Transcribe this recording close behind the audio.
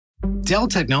Dell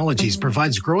Technologies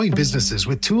provides growing businesses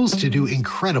with tools to do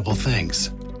incredible things.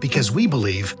 Because we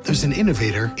believe there's an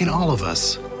innovator in all of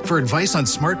us. For advice on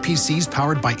smart PCs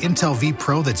powered by Intel V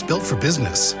Pro that's built for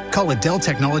business, call a Dell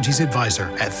Technologies advisor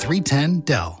at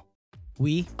 310-DELL.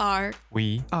 We are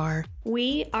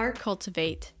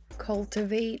Cultivate.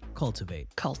 Cultivate.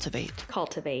 Cultivate. Cultivate.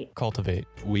 Cultivate. Cultivate.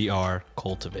 We are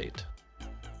Cultivate.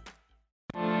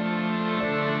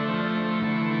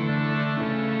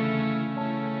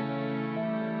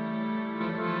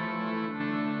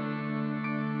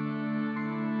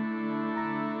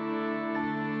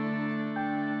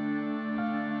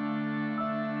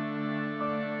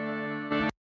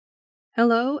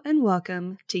 Hello and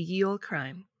welcome to Ye Olde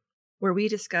Crime, where we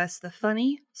discuss the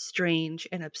funny, strange,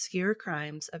 and obscure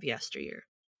crimes of yesteryear.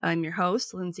 I'm your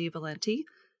host, Lindsay Valenti,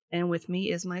 and with me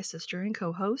is my sister and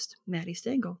co-host, Maddie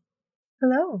Stengel.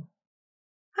 Hello.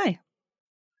 Hi.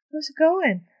 How's it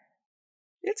going?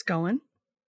 It's going.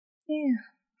 Yeah,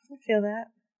 I feel that.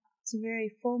 It's a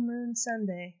very full moon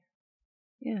Sunday.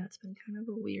 Yeah, it's been kind of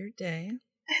a weird day.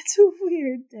 It's a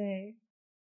weird day.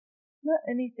 Not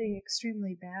anything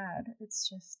extremely bad. It's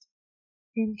just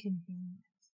inconvenient.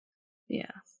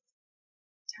 Yeah.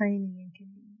 Tiny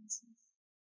inconveniences.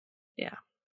 Yeah.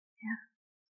 Yeah.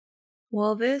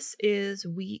 Well, this is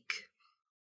week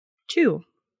 2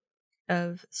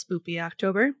 of Spoopy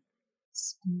October.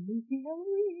 Spoopy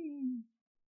Halloween.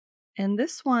 And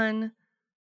this one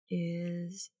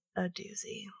is a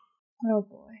doozy. Oh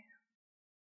boy.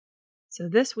 So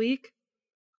this week,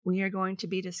 we are going to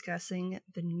be discussing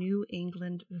the New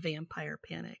England vampire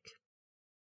panic.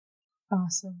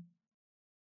 Awesome.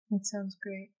 That sounds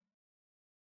great.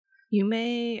 You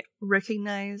may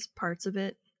recognize parts of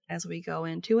it as we go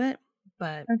into it,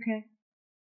 but okay.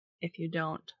 If you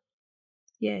don't,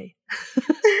 yay.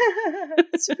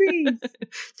 Surprise!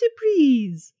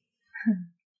 Surprise!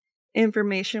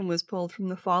 Information was pulled from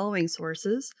the following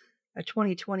sources: a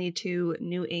 2022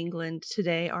 New England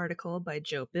Today article by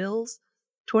Joe Bills,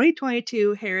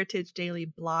 2022 Heritage Daily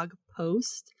blog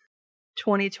post,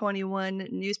 2021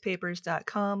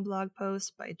 newspapers.com blog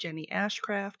post by Jenny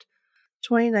Ashcraft,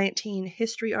 2019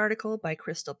 history article by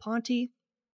Crystal Ponte,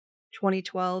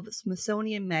 2012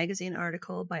 Smithsonian Magazine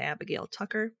article by Abigail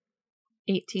Tucker,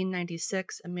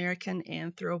 1896 American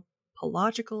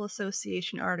Anthropological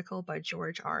Association article by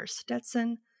George R.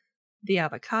 Stetson, The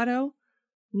Avocado,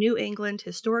 New England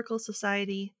Historical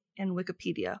Society, and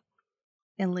Wikipedia.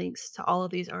 And links to all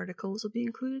of these articles will be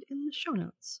included in the show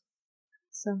notes.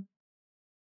 So,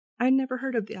 I'd never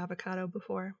heard of The Avocado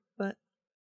before, but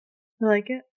I like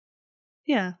it.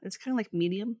 Yeah, it's kind of like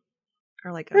Medium,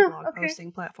 or like a blog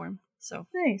posting platform. So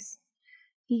nice.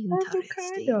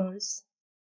 Avocados.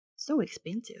 So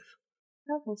expensive.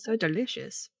 Avocados. So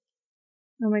delicious.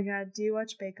 Oh my god, do you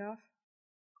watch Bake Off?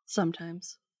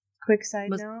 Sometimes. Quick side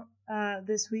note,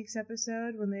 this week's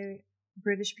episode, when they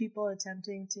British people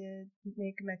attempting to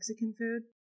make Mexican food,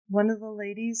 one of the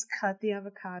ladies cut the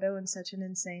avocado in such an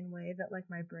insane way that like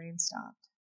my brain stopped.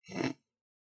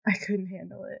 I couldn't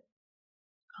handle it.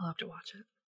 I'll have to watch it.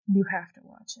 You have to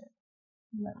watch it.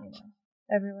 Let me know.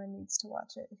 Everyone needs to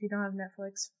watch it. If you don't have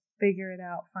Netflix, figure it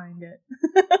out. Find it.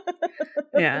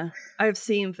 Yeah, I've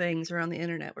seen things around the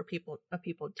internet where people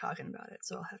talking about it,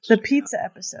 so I'll have to. The pizza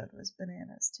episode was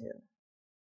bananas too.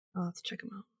 I'll have to check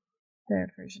them out.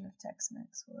 Their version of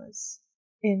Tex-Mex was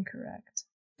incorrect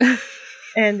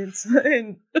and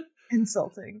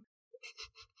insulting.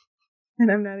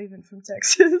 And I'm not even from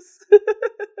Texas.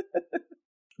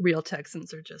 Real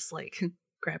Texans are just like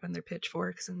grabbing their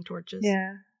pitchforks and torches.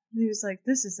 Yeah. He was like,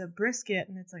 "This is a brisket,"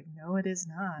 and it's like, "No, it is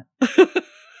not."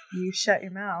 You shut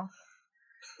your mouth.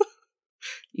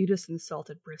 You just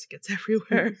insulted briskets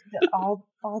everywhere. all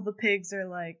the pigs are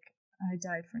like, "I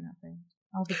died for nothing."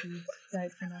 All the beef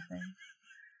died for nothing.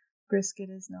 Brisket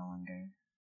is no longer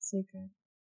sacred.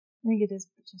 I think it is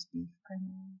just beef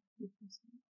primarily. Beef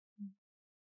brisket.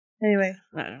 Anyway,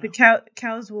 the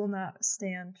cows will not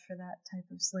stand for that type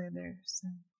of slander, so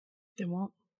they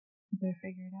won't. You better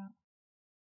figure it out.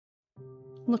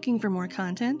 Looking for more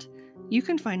content? You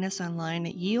can find us online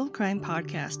at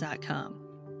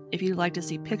yeoldecrimepodcast.com. If you'd like to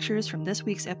see pictures from this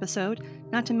week's episode,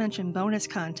 not to mention bonus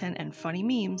content and funny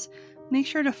memes, make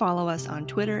sure to follow us on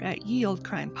Twitter at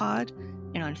yeoldecrimepod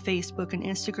and on Facebook and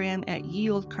Instagram at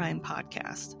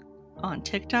yeoldecrimepodcast. On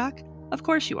TikTok? Of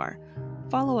course you are.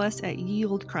 Follow us at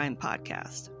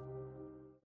yeoldecrimepodcast.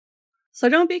 So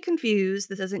don't be confused,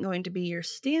 this isn't going to be your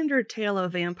standard tale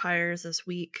of vampires this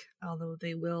week, although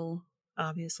they will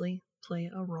obviously play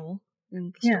a role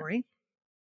in the story.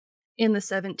 In the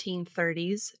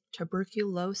 1730s,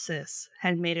 tuberculosis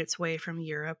had made its way from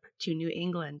Europe to New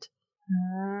England.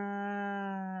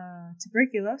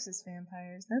 tuberculosis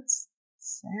vampires. That's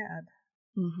sad.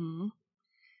 Mm-hmm.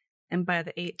 And by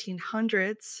the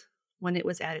 1800s, when it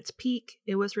was at its peak,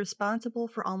 it was responsible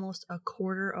for almost a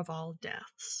quarter of all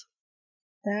deaths.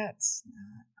 That's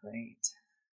not great.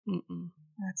 Mm-mm.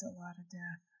 That's a lot of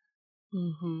death.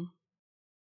 Mm-hmm.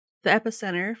 The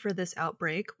epicenter for this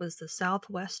outbreak was the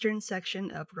southwestern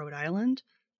section of Rhode Island,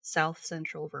 south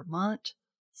central Vermont,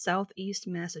 southeast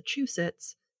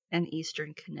Massachusetts, and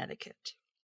eastern Connecticut.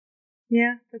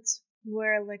 Yeah, that's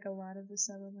where like a lot of the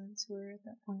settlements were at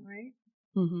that point, right?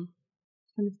 Mm-hmm.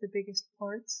 One of the biggest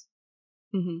ports.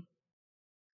 Mm-hmm.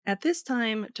 At this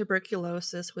time,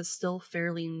 tuberculosis was still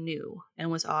fairly new and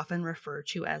was often referred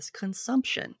to as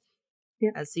consumption,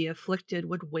 as the afflicted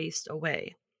would waste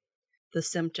away. The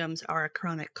symptoms are a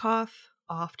chronic cough,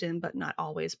 often but not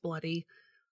always bloody,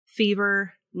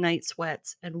 fever, night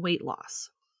sweats, and weight loss.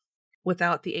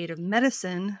 Without the aid of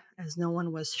medicine, as no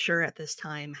one was sure at this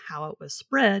time how it was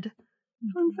spread,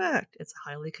 fun fact, it's a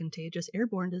highly contagious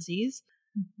airborne disease,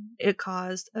 it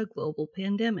caused a global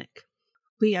pandemic.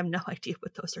 We have no idea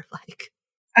what those are like.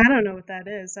 I don't know what that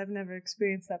is. I've never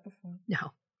experienced that before.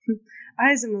 No.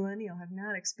 I, as a millennial, have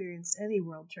not experienced any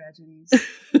world tragedies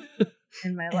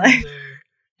in my life.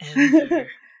 Ever.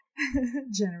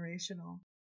 Generational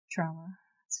trauma.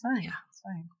 It's fine. Yeah. It's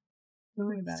fine. Don't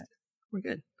worry about it. We're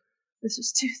good. This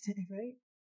was Tuesday, right?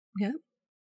 Yeah.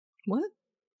 What?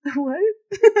 What?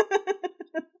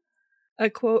 A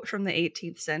quote from the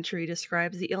 18th century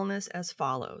describes the illness as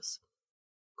follows.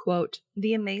 Quote,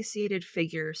 "The emaciated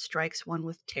figure strikes one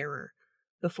with terror,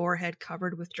 the forehead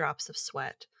covered with drops of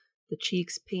sweat, the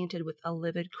cheeks painted with a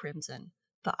livid crimson,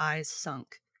 the eyes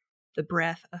sunk, the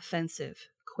breath offensive,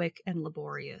 quick and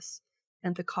laborious,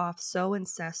 and the cough so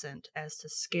incessant as to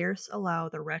scarce allow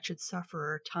the wretched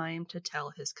sufferer time to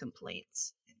tell his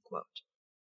complaints." End quote.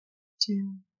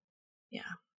 Yeah.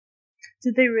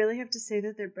 Did they really have to say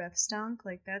that their breath stunk?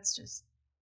 Like, that's just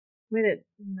way to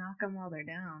knock them while they're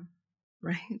down.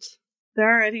 Right.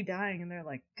 They're already dying, and they're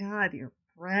like, God, your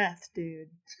breath, dude.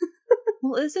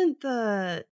 Well, isn't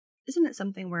it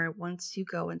something where once you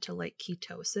go into like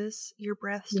ketosis, your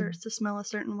breath starts to smell a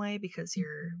certain way because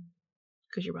your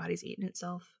body's eating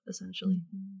itself, essentially?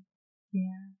 Mm-hmm.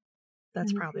 Yeah.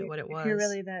 That's probably what it was. If you're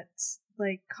really that's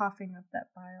like coughing up that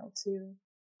bile too.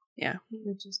 Yeah. It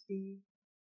would just be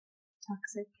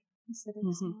toxic instead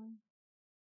of smelling.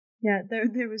 Yeah,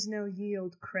 there was no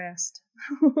yield crest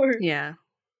or hammer.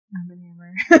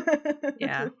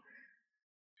 Yeah.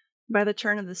 By the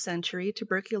turn of the century,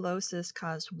 tuberculosis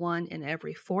caused 1 in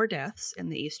every 4 deaths in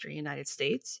the eastern United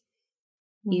States.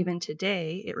 Even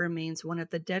today, it remains one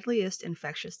of the deadliest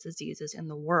infectious diseases in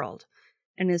the world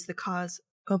and is the cause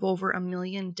of over 1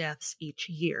 million deaths each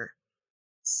year.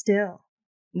 Still.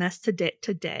 And that's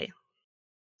today.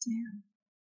 Damn.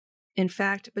 In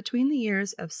fact, between the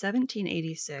years of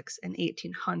 1786 and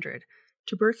 1800,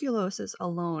 tuberculosis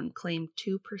alone claimed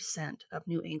 2% of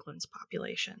New England's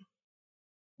population.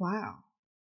 Wow.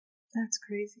 That's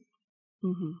crazy.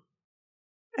 Mm-hmm.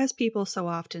 As people so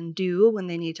often do when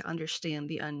they need to understand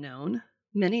the unknown,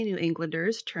 many New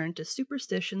Englanders turn to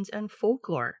superstitions and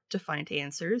folklore to find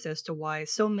answers as to why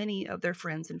so many of their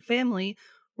friends and family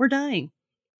were dying.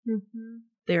 Mm-hmm.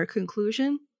 Their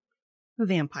conclusion?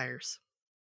 Vampires.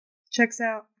 Checks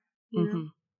out. You know?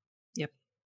 Yep.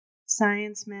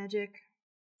 Science, magic.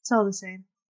 It's all the same.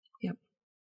 Yep.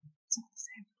 It's all the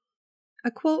same.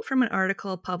 A quote from an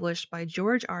article published by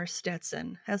George R.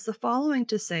 Stetson has the following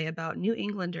to say about New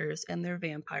Englanders and their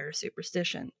vampire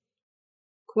superstition.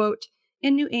 Quote,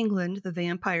 "In New England, the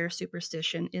vampire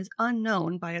superstition is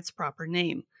unknown by its proper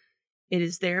name. It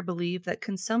is there believed that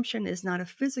consumption is not a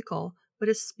physical, but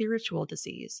a spiritual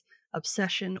disease,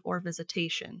 obsession, or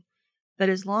visitation. That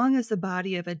as long as the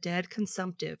body of a dead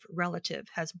consumptive relative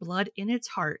has blood in its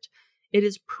heart, it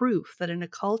is proof that an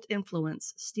occult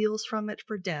influence steals from it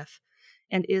for death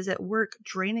and is at work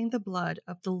draining the blood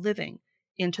of the living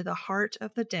into the heart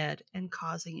of the dead and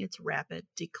causing its rapid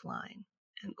decline."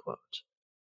 End quote.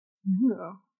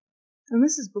 Ooh. And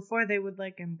this is before they would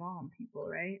like embalm people,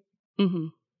 right? Mm-hmm.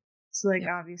 So like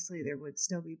obviously there would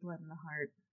still be blood in the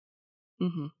heart.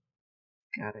 Mm-hmm.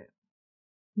 Got it.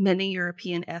 Many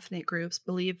European ethnic groups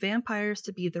believe vampires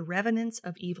to be the revenants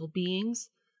of evil beings,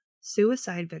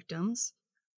 suicide victims,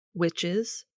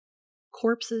 witches,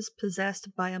 corpses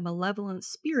possessed by a malevolent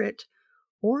spirit,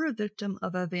 or a victim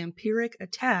of a vampiric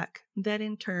attack that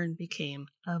in turn became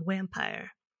a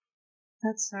vampire.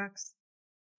 That sucks.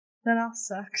 That all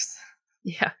sucks.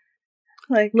 Yeah.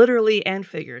 Like literally and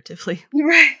figuratively.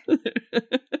 Right.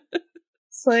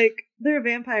 It's like they're a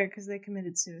vampire because they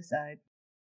committed suicide.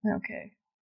 Okay.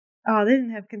 Oh, they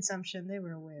didn't have consumption. They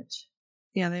were a witch.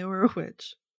 Yeah, they were a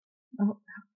witch. Oh,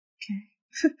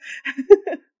 okay.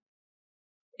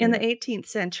 In the 18th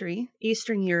century,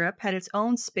 Eastern Europe had its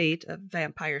own spate of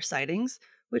vampire sightings,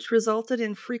 which resulted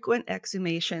in frequent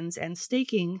exhumations and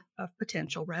staking of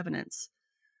potential revenants.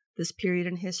 This period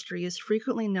in history is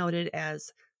frequently noted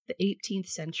as the 18th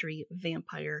century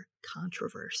vampire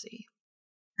controversy.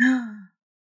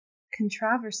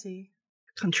 Controversy.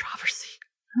 Controversy.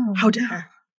 Oh, How no. dare.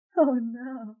 Oh,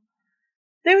 no.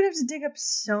 They would have to dig up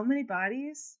so many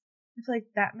bodies if, like,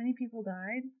 that many people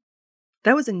died.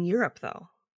 That was in Europe, though.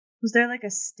 Was there, like, a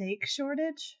steak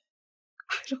shortage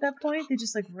at that point? They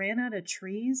just, like, ran out of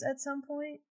trees at some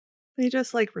point? They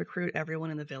just, like, recruit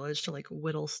everyone in the village to, like,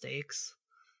 whittle steaks.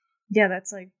 Yeah,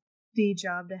 that's, like, the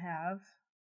job to have.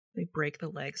 They break the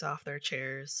legs off their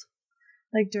chairs.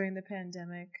 Like, during the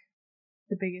pandemic,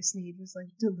 the biggest need was, like,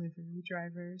 delivery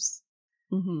drivers.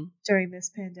 Mm-hmm. During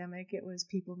this pandemic, it was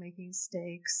people making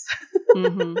steaks.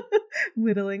 Mm-hmm.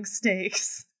 Whittling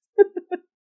steaks.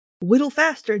 Whittle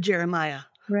faster, Jeremiah.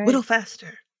 Right. Whittle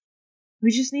faster.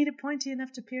 We just need it pointy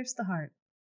enough to pierce the heart.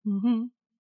 Mm-hmm.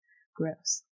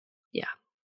 Gross. Yeah.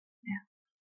 Yeah.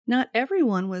 Not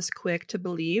everyone was quick to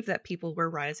believe that people were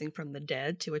rising from the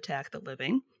dead to attack the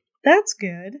living. That's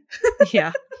good.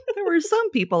 Yeah. There were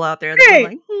some people out there that Great. were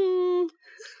like,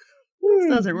 this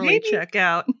doesn't really check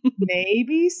out.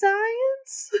 Maybe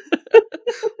science?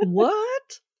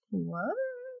 What? What?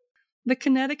 The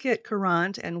Connecticut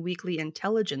Courant and Weekly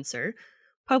Intelligencer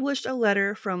published a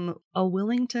letter from a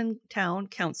Willington town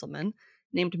councilman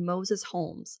named Moses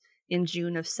Holmes in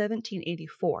June of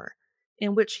 1784,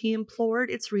 in which he implored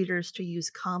its readers to use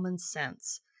common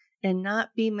sense and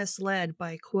not be misled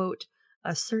by, quote,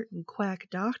 a certain quack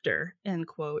doctor, end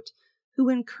quote, who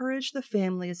encouraged the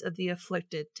families of the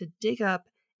afflicted to dig up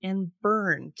and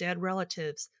burn dead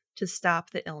relatives to stop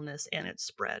the illness and its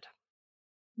spread.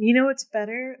 You know what's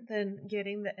better than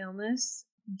getting the illness?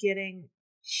 Getting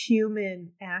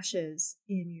human ashes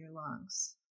in your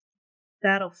lungs.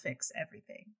 That'll fix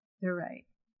everything. They're right.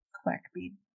 Quack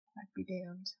be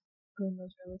damned. Burn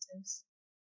those relatives.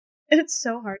 And it's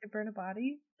so hard to burn a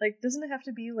body. Like, doesn't it have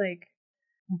to be like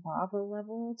lava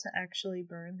level to actually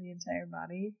burn the entire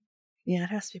body? Yeah, it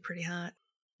has to be pretty hot.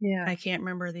 Yeah. I can't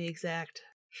remember the exact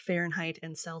Fahrenheit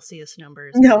and Celsius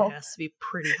numbers. No. But it has to be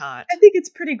pretty hot. I think it's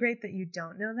pretty great that you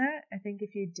don't know that. I think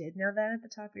if you did know that at the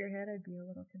top of your head, I'd be a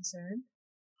little concerned.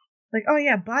 Like, oh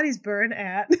yeah, bodies burn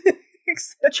at...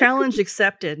 Challenge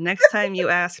accepted. Next time you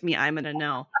ask me, I'm going to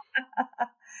know.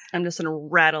 I'm just going to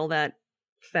rattle that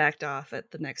fact off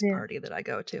at the next party that I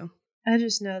go to. I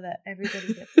just know that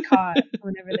everybody gets caught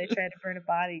whenever they try to burn a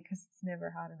body because it's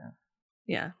never hot enough.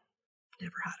 Yeah,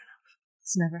 never hot enough.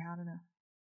 It's never hot enough.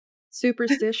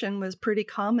 Superstition was pretty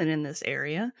common in this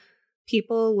area.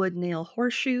 People would nail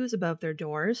horseshoes above their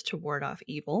doors to ward off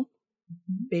evil,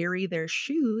 bury their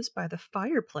shoes by the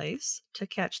fireplace to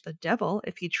catch the devil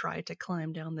if he tried to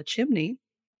climb down the chimney.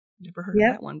 Never heard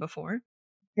of that one before.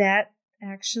 That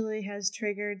actually has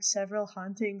triggered several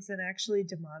hauntings and actually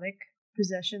demonic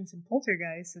possessions and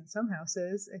poltergeists in some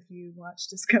houses if you watch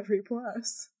Discovery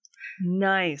Plus.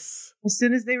 Nice. As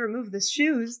soon as they remove the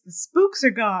shoes, the spooks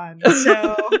are gone.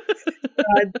 So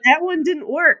that one didn't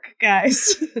work,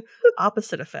 guys.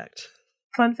 Opposite effect.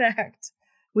 Fun fact.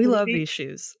 We love these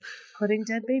shoes. Putting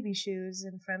dead baby shoes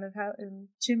in front of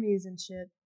chimneys and shit.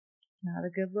 Not a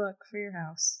good look for your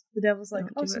house. The devil's like,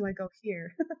 so I go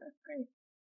here. Great.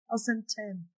 I'll send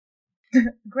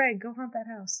 10. Greg, go haunt that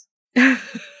house.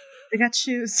 They got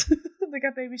shoes. They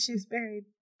got baby shoes buried.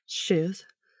 Shoes.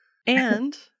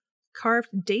 And carved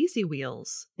daisy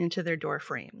wheels into their door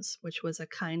frames, which was a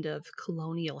kind of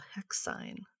colonial hex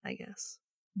sign, I guess.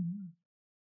 Mm-hmm.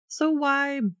 So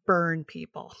why burn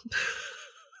people?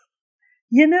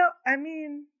 You know, I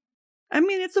mean,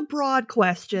 it's a broad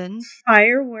question.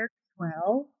 Fire works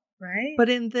well, right? But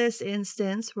in this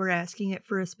instance, we're asking it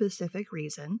for a specific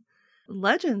reason.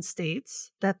 Legend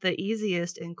states that the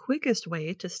easiest and quickest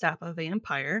way to stop a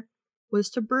vampire was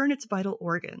to burn its vital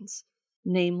organs,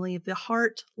 namely the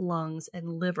heart, lungs,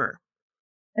 and liver.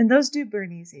 And those do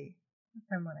burn easy,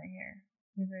 from what I hear.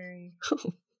 They're very...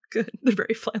 Oh, good. They're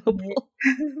very flammable.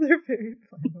 They're very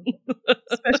flammable.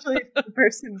 Especially if the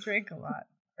person drank a lot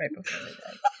right before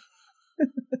they died.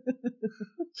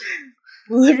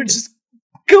 The liver just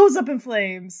goes up in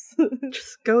flames.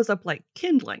 Just goes up like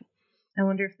kindling. I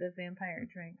wonder if the vampire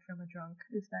drank from a drunk,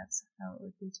 if that's how it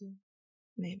would be too.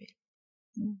 Maybe.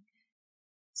 Mm.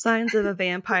 Signs of a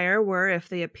vampire were if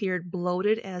they appeared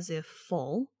bloated as if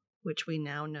full, which we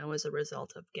now know is a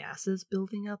result of gases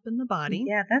building up in the body.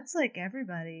 Yeah, that's like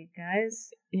everybody,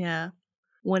 guys. Yeah.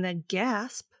 When a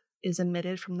gasp is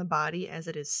emitted from the body as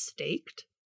it is staked,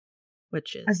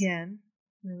 which is Again,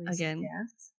 releasing again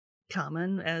gas.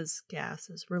 common as gas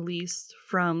is released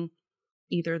from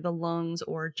either the lungs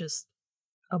or just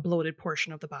a bloated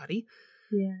portion of the body.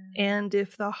 Yeah. And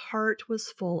if the heart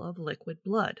was full of liquid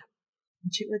blood.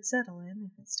 Which it would settle in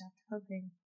if it stopped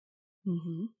pumping.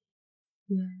 Mm-hmm.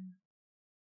 Yeah.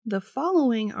 The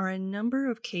following are a number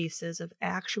of cases of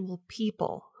actual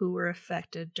people who were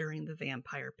affected during the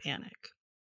vampire panic.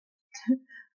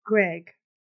 Greg.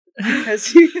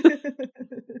 Because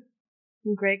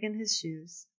Greg in his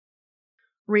shoes.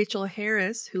 Rachel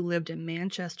Harris, who lived in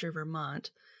Manchester,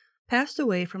 Vermont, passed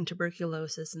away from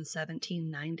tuberculosis in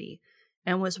 1790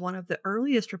 and was one of the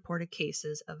earliest reported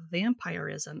cases of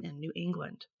vampirism in New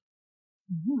England.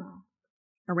 Mm-hmm.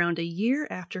 Around a year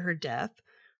after her death,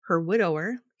 her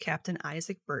widower, Captain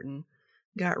Isaac Burton,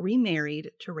 got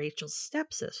remarried to Rachel's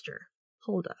stepsister,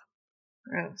 Hulda.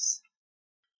 Gross.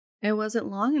 It wasn't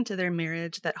long into their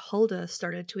marriage that Hulda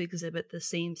started to exhibit the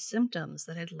same symptoms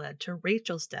that had led to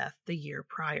Rachel's death the year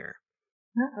prior.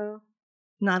 Uh-oh.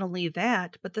 Not only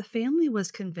that, but the family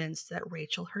was convinced that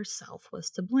Rachel herself was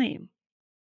to blame.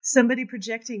 Somebody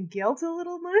projecting guilt a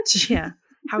little much? Yeah.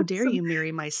 How dare you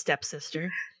marry my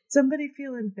stepsister? Somebody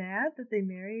feeling bad that they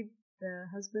married the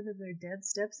husband of their dead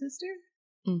stepsister?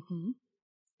 Mm-hmm.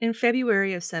 In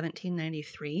February of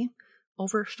 1793,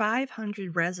 over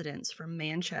 500 residents from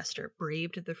Manchester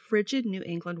braved the frigid New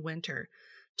England winter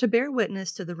to bear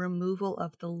witness to the removal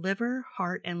of the liver,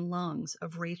 heart, and lungs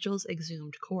of Rachel's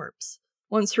exhumed corpse.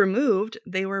 Once removed,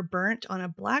 they were burnt on a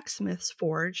blacksmith's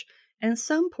forge, and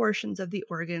some portions of the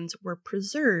organs were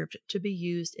preserved to be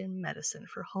used in medicine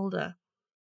for Hulda.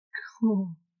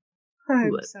 Oh,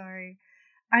 I'm What? sorry.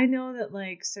 I know that,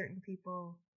 like, certain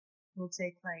people will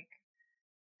take, like,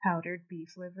 powdered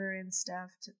beef liver and stuff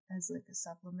as, like, a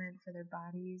supplement for their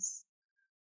bodies.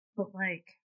 But, like,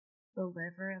 the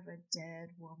liver of a dead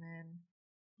woman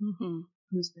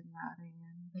who's been rotting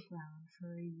in the ground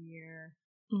for a year.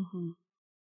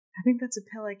 I think that's a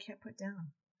pill I can't put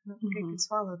down. I don't think I could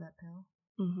swallow that pill.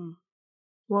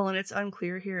 Well, and it's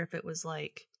unclear here if it was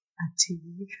like A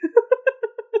tea.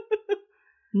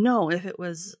 No, if it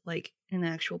was like an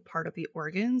actual part of the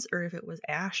organs or if it was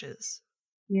ashes.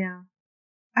 Yeah.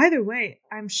 Either way,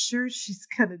 I'm sure she's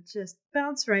gonna just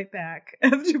bounce right back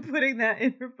after putting that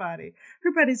in her body.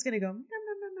 Her body's gonna go, nom,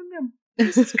 nom, nom, nom, nom.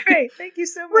 This is great. Thank you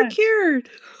so much. We're cured.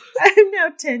 I'm now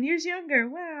 10 years younger.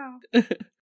 Wow.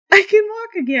 I can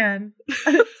walk again.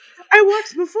 I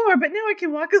walked before, but now I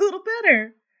can walk a little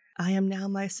better. I am now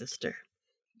my sister.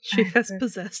 She has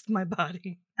possessed my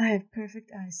body. I have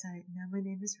perfect eyesight. Now my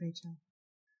name is Rachel.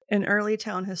 An early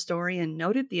town historian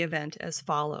noted the event as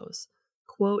follows.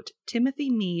 Quote, Timothy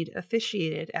Meade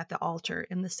officiated at the altar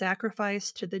in the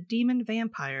sacrifice to the demon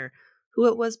vampire who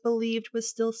it was believed was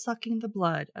still sucking the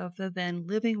blood of the then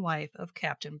living wife of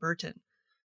Captain Burton.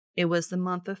 It was the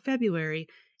month of February,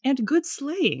 and good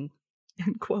slaying,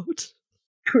 end quote.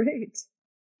 Great.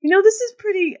 You know, this is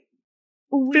pretty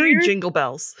weird. Very Jingle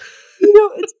Bells. You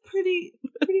know, it's pretty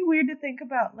weird to think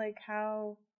about, like,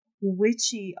 how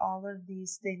witchy all of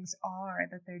these things are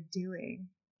that they're doing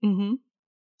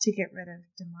to get rid of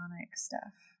demonic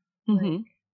stuff. Like,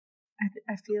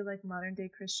 I feel like modern day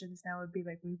Christians now would be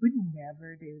like, we would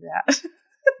never do that.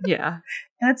 Yeah.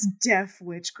 That's deaf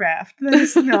witchcraft. That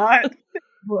is not.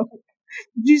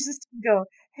 Jesus can go,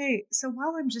 hey, so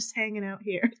while I'm just hanging out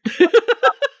here,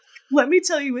 let me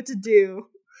tell you what to do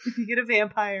if you get a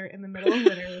vampire in the middle of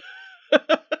winter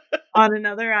on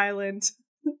another island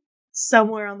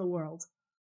somewhere on the world.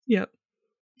 Yep.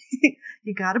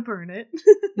 You gotta burn it.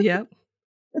 Yep.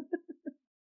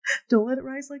 Don't let it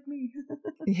rise like me.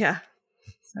 Yeah.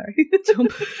 Sorry.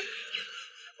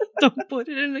 Don't put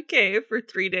it in a cave for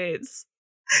 3 days.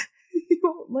 You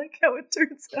won't like how it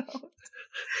turns out.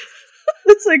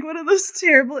 It's like one of those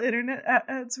terrible internet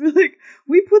ads where, like,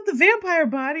 we put the vampire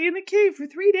body in a cave for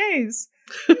 3 days.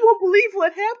 You won't believe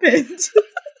what happened.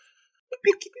 It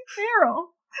became feral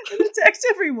and attacked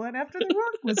everyone after the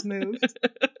rock was moved.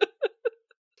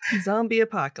 Zombie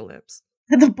apocalypse.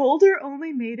 And the boulder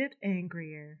only made it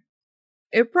angrier.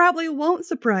 It probably won't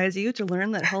surprise you to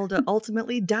learn that Hulda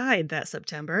ultimately died that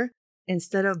September.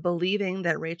 Instead of believing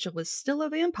that Rachel was still a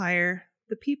vampire,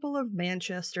 the people of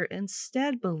Manchester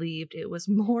instead believed it was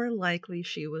more likely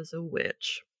she was a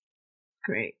witch.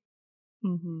 Great.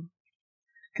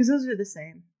 Because those are the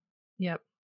same. Yep.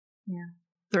 Yeah.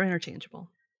 They're interchangeable.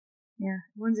 Yeah.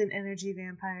 One's an energy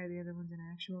vampire, the other one's an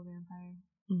actual vampire.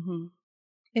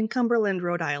 In Cumberland,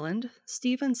 Rhode Island,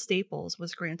 Stephen Staples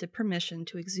was granted permission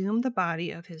to exhume the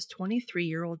body of his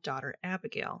 23-year-old daughter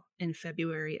Abigail in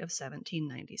February of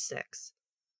 1796.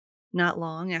 Not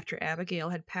long after Abigail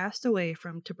had passed away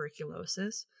from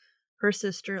tuberculosis, her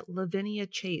sister Lavinia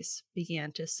Chase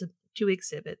began to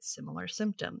exhibit similar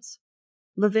symptoms.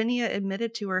 Lavinia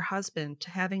admitted to her husband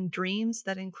to having dreams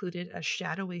that included a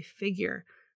shadowy figure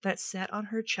that sat on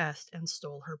her chest and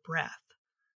stole her breath.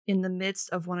 In the midst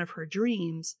of one of her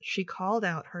dreams, she called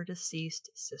out her deceased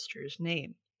sister's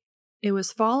name. It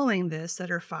was following this that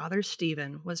her father,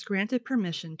 Stephen, was granted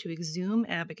permission to exhume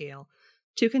Abigail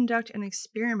to conduct an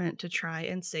experiment to try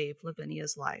and save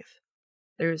Lavinia's life.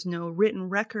 There is no written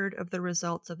record of the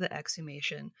results of the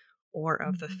exhumation or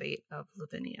of the fate of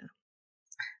Lavinia.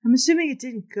 I'm assuming it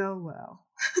didn't go well.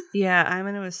 Yeah, I'm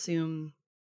going to assume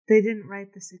They didn't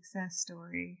write the success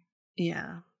story.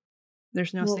 Yeah.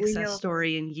 There's no Well, we success know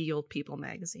story in Ye Olde People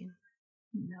magazine.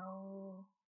 No.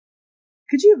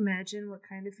 Could you imagine what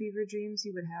kind of fever dreams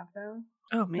you would have, though?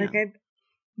 Oh, man.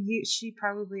 Like, she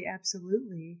probably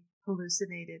absolutely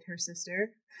hallucinated her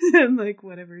sister. Like,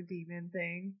 whatever demon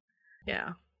thing.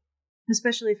 Yeah.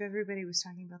 Especially if everybody was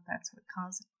talking about that's what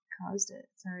caused it.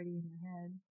 It's already in your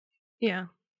head. Yeah.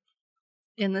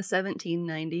 In the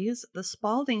 1790s, the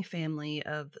Spalding family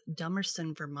of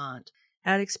Dummerston, Vermont,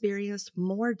 had experienced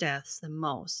more deaths than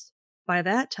most. By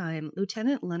that time,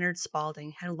 Lieutenant Leonard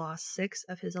Spalding had lost 6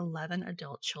 of his 11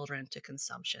 adult children to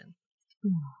consumption.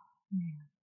 Oh, man.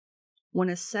 When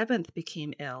a 7th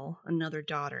became ill, another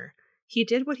daughter, he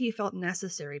did what he felt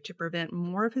necessary to prevent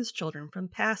more of his children from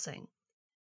passing.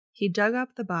 He dug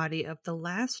up the body of the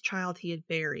last child he had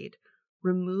buried,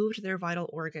 removed their vital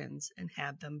organs, and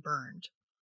had them burned.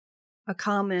 A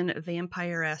common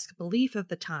vampire-esque belief of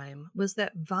the time was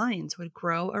that vines would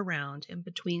grow around and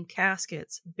between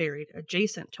caskets buried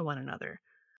adjacent to one another,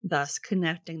 thus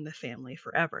connecting the family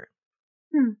forever.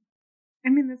 I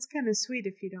mean, that's kind of sweet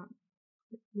if you don't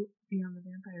be on the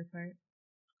vampire part.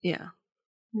 Yeah.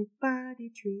 Like,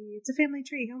 body tree. It's a family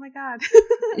tree. Oh my god.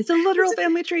 It's a literal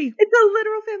family tree. It's a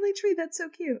literal family tree. That's so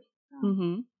cute. Oh.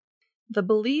 Mm-hmm. The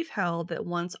belief held that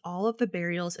once all of the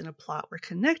burials in a plot were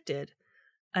connected,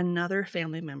 another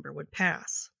family member would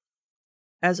pass.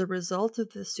 As a result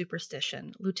of this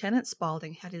superstition, Lieutenant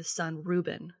Spalding had his son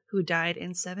Reuben, who died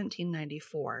in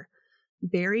 1794,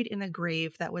 buried in a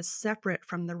grave that was separate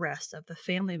from the rest of the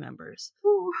family members,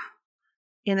 Ooh.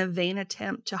 in a vain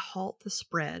attempt to halt the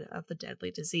spread of the deadly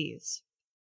disease.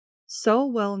 So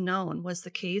well known was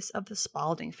the case of the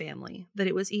Spalding family that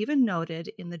it was even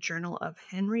noted in the journal of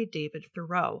Henry David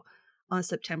Thoreau on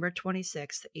September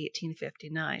 26,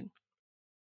 1859.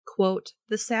 Quote,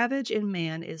 "The savage in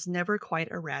man is never quite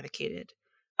eradicated.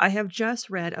 I have just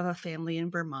read of a family in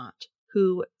Vermont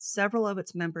who, several of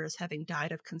its members having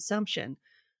died of consumption,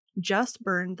 just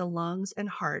burned the lungs and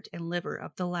heart and liver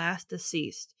of the last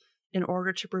deceased in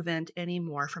order to prevent any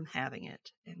more from having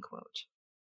it." End quote.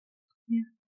 Yeah.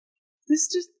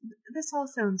 This all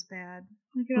sounds bad.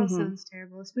 Like, it all sounds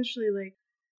terrible. Especially, like,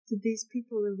 did these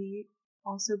people really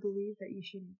also believe that you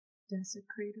should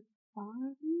desecrate a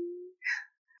body?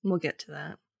 We'll get to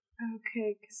that.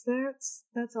 Okay, because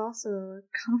that's also a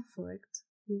conflict,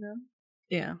 you know?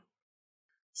 Yeah.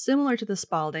 Similar to the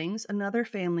Spaldings, another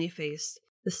family faced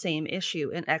the same issue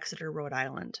in Exeter, Rhode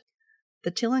Island.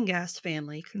 The Tillinghast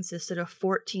family consisted of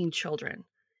 14 children,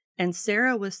 and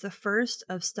Sarah was the first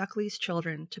of Stuckley's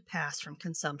children to pass from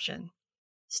consumption.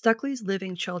 Stuckley's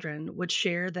living children would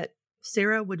share that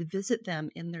Sarah would visit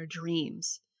them in their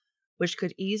dreams, which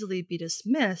could easily be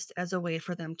dismissed as a way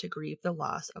for them to grieve the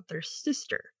loss of their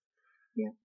sister.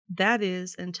 Yeah. That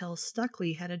is, until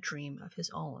Stuckley had a dream of his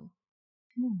own.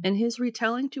 Hmm. In his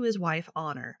retelling to his wife,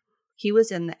 Honor, he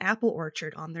was in the apple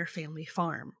orchard on their family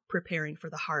farm, preparing for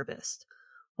the harvest,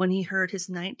 when he heard his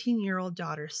 19-year-old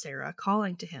daughter, Sarah,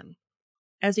 calling to him.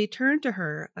 As he turned to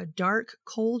her, a dark,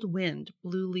 cold wind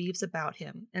blew leaves about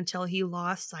him until he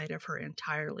lost sight of her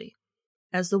entirely.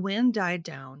 As the wind died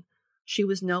down, she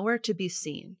was nowhere to be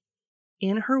seen.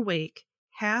 In her wake,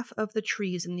 half of the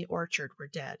trees in the orchard were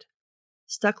dead.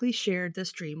 Stuckley shared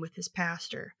this dream with his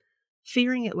pastor,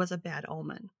 fearing it was a bad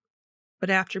omen. But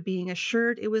after being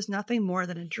assured it was nothing more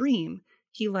than a dream,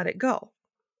 he let it go.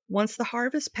 Once the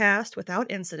harvest passed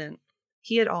without incident,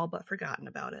 he had all but forgotten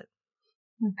about it.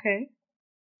 Okay.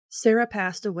 Sarah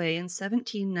passed away in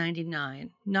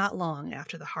 1799, not long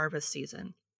after the harvest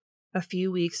season. A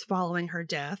few weeks following her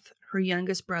death, her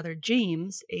youngest brother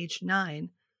James, aged 9,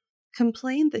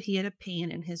 complained that he had a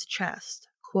pain in his chest,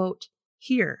 quote,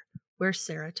 "here, where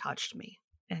Sarah touched me,"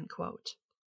 end quote.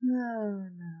 Oh,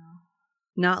 no.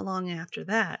 Not long after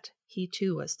that, he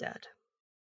too was dead.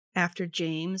 After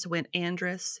James went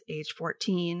Andress, age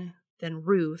 14, then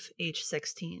Ruth, age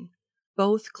 16.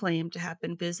 Both claimed to have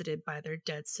been visited by their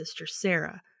dead sister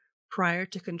Sarah, prior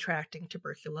to contracting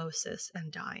tuberculosis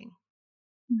and dying.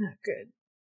 Not good.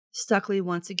 Stuckley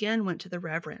once again went to the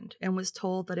Reverend and was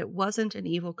told that it wasn't an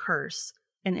evil curse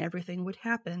and everything would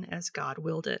happen as God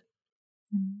willed it.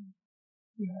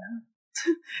 Yeah.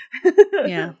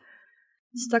 Yeah.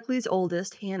 Stuckley's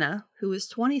oldest, Hannah, who was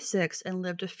 26 and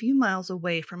lived a few miles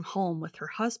away from home with her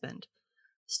husband,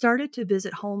 started to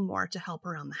visit home more to help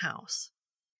around the house.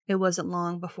 It wasn't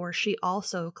long before she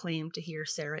also claimed to hear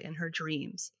Sarah in her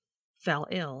dreams, fell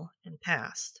ill, and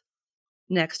passed.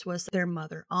 Next was their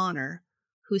mother, Honor,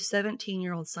 whose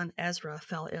 17-year-old son Ezra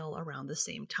fell ill around the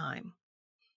same time.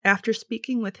 After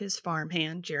speaking with his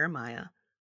farmhand, Jeremiah,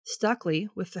 Stuckley,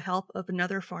 with the help of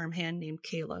another farmhand named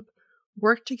Caleb,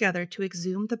 worked together to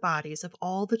exhume the bodies of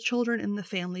all the children in the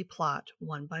family plot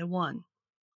one by one.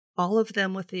 All of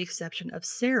them, with the exception of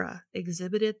Sarah,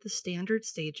 exhibited the standard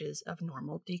stages of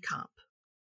normal decomp.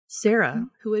 Sarah,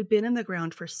 who had been in the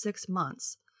ground for 6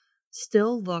 months,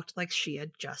 still looked like she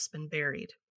had just been buried.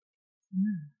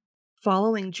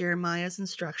 Following Jeremiah's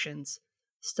instructions,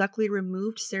 Stuckley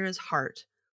removed Sarah's heart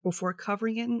before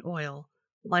covering it in oil,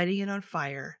 lighting it on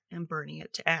fire, and burning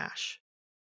it to ash.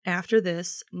 After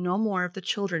this, no more of the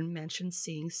children mentioned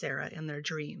seeing Sarah in their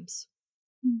dreams.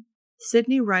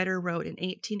 Sidney Ryder wrote in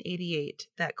 1888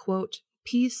 that, quote,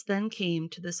 "Peace then came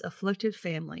to this afflicted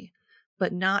family,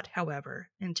 but not, however,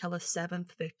 until a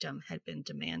 7th victim had been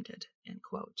demanded," end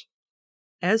quote.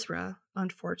 Ezra,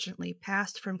 unfortunately,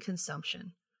 passed from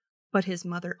consumption, but his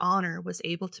mother Honor was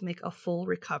able to make a full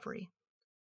recovery.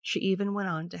 She even went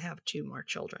on to have 2 more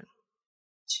children.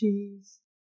 Jeez.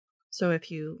 So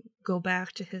if you go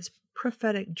back to his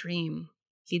prophetic dream,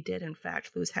 he did in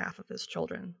fact lose half of his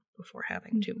children before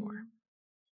having 2 more.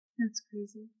 That's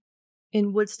crazy.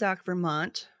 In Woodstock,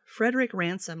 Vermont, Frederick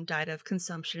Ransom died of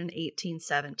consumption in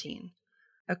 1817.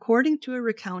 According to a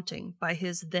recounting by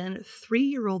his then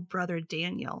 3-year-old brother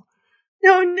Daniel.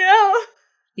 Oh no!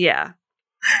 Yeah.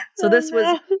 So this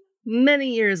was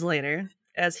many years later,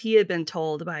 as he had been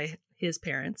told by his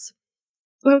parents.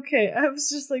 Okay, I was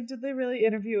just like, did they really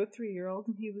interview a 3-year-old?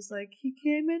 And he was like, he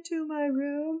came into my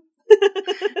room.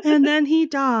 And then he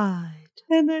died.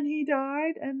 And then he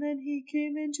died. And then he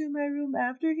came into my room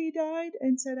after he died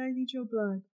and said, I need your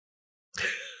blood.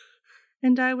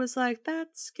 And I was like,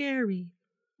 that's scary.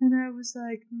 And I was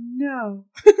like, no.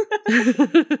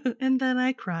 And then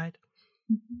I cried.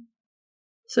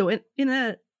 So in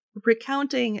a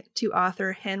recounting to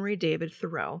author Henry David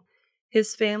Thoreau,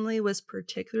 his family was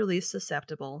particularly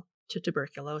susceptible to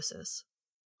tuberculosis.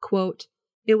 Quote,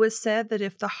 "It was said that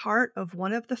if the heart of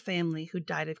one of the family who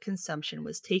died of consumption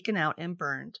was taken out and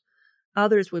burned,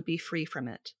 others would be free from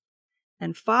it.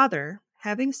 And father,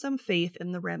 having some faith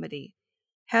in the remedy,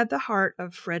 had the heart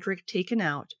of Frederick taken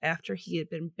out after he had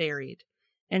been buried,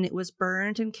 and it was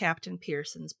burned in Captain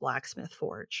Pearson's blacksmith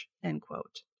forge." End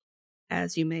quote.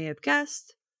 As you may have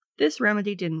guessed, this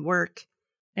remedy didn't work,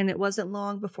 and it wasn't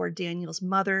long before Daniel's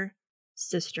mother,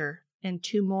 sister, and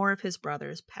 2 more of his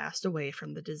brothers passed away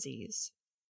from the disease.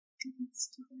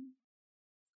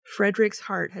 Frederick's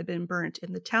heart had been burnt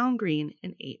in the town green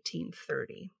in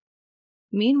 1830.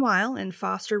 Meanwhile, in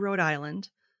Foster, Rhode Island,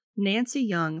 Nancy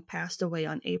Young passed away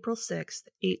on April 6,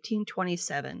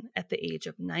 1827, at the age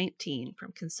of 19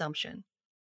 from consumption.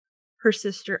 Her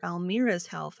sister Almira's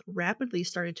health rapidly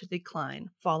started to decline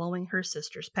following her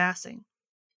sister's passing.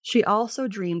 She also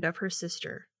dreamed of her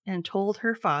sister and told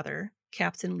her father,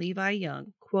 Captain Levi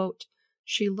Young, quote,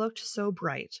 "She looked so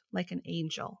bright, like an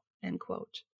angel," end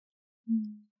quote.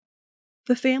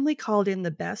 The family called in the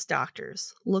best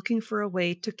doctors, looking for a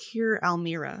way to cure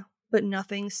Almira, but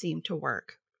nothing seemed to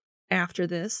work. After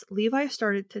this, Levi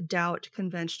started to doubt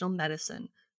conventional medicine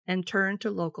and turned to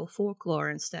local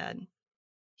folklore instead.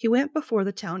 He went before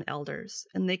the town elders,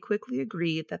 and they quickly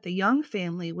agreed that the Young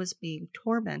family was being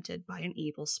tormented by an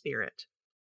evil spirit.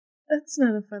 That's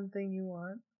not a fun thing you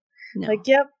want. No. Like,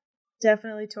 yep,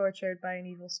 definitely tortured by an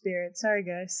evil spirit. Sorry,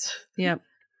 guys. Yep.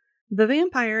 The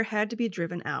vampire had to be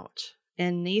driven out,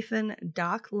 and Nathan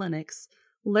Doc Lennox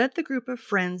led the group of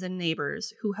friends and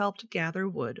neighbors who helped gather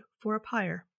wood for a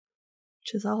pyre,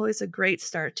 which is always a great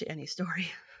start to any story.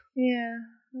 Yeah.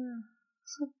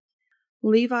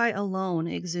 Levi alone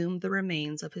exhumed the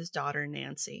remains of his daughter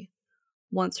Nancy.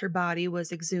 Once her body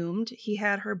was exhumed, he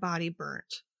had her body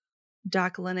burnt.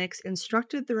 Doc Lennox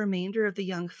instructed the remainder of the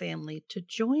Young family to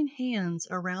join hands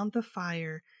around the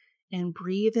fire and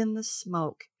breathe in the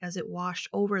smoke as it washed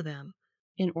over them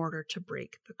in order to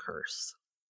break the curse.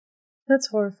 That's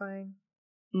horrifying.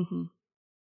 Mm-hmm.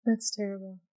 That's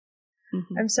terrible.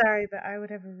 Mm-hmm. I'm sorry, but I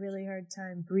would have a really hard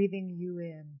time breathing you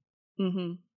in.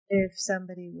 Mm-hmm. If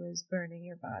somebody was burning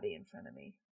your body in front of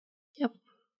me. Yep.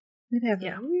 They'd have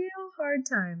Yeah. a real hard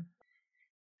time.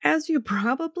 As you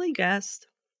probably guessed,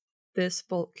 this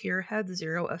folk cure had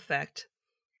zero effect,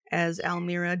 as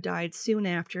Almira died soon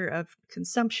after of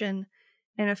consumption,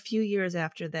 and a few years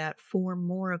after that, 4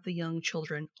 more of the young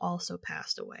children also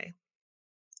passed away.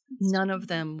 None of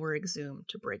them were exhumed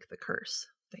to break the curse,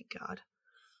 thank God.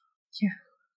 Yeah.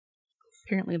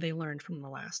 Apparently they learned from the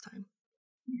last time.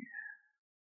 Yeah.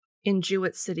 In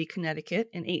Jewett City, Connecticut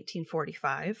in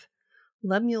 1845,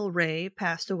 Lemuel Ray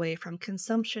passed away from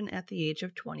consumption at the age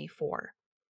of 24.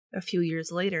 A few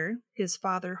years later, his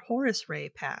father Horace Ray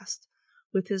passed,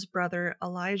 with his brother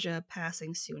Elijah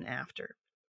passing soon after.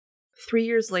 3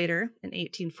 years later, in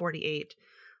 1848,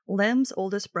 Lem's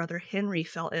oldest brother Henry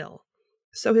fell ill,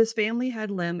 so his family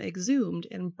had Lem exhumed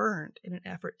and burned in an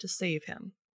effort to save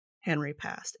him. Henry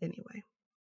passed anyway.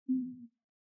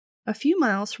 A few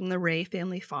miles from the Ray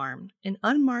family farm, an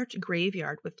unmarked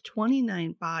graveyard with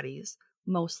 29 bodies,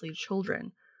 mostly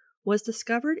children, was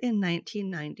discovered in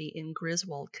 1990 in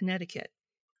Griswold, Connecticut.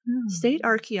 State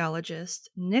archaeologist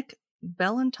Nick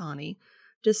Bellantoni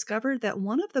discovered that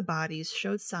one of the bodies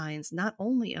showed signs not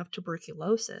only of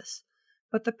tuberculosis,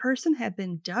 but the person had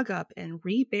been dug up and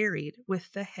reburied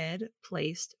with the head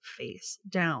placed face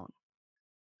down.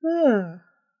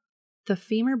 The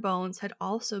femur bones had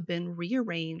also been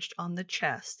rearranged on the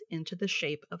chest into the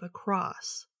shape of a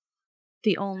cross.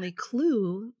 The only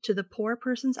clue to the poor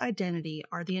person's identity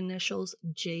are the initials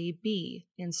JB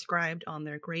inscribed on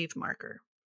their grave marker.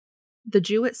 The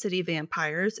Jewett City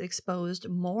vampires exposed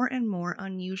more and more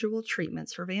unusual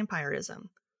treatments for vampirism.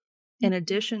 In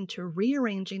addition to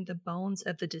rearranging the bones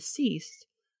of the deceased,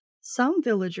 some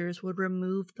villagers would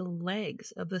remove the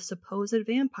legs of the supposed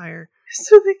vampire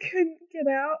So they couldn't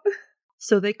get out.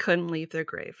 so they couldn't leave their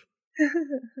grave.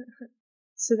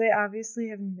 So they obviously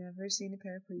have never seen a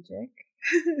paraplegic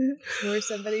or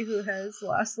somebody who has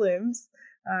lost limbs.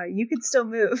 You can still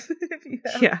move if you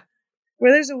have. Yeah.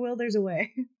 Where there's a will, there's a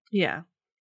way. Yeah.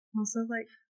 Also,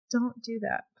 don't do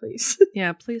that, please.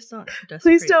 Yeah, please don't desecrate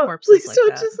Please don't. corpses Please like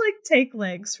don't that. just take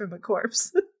legs from a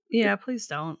corpse. Yeah, please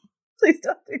don't. Please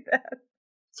don't do that.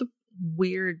 It's a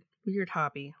weird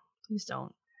hobby. Please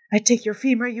don't. I take your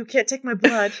femur, you can't take my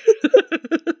blood.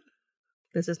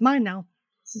 This is mine now.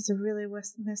 This is a really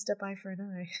messed up eye for an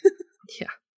eye. Yeah.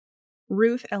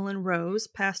 Ruth Ellen Rose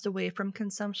passed away from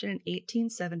consumption in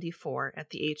 1874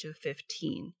 at the age of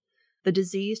 15. The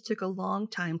disease took a long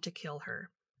time to kill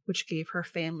her, which gave her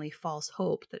family false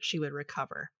hope that she would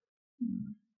recover.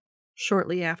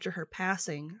 Shortly after her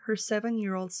passing, her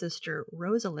 7-year-old sister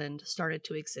Rosalind started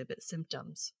to exhibit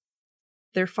symptoms.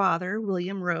 Their father,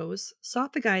 William Rose,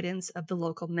 sought the guidance of the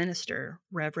local minister,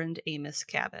 Reverend Amos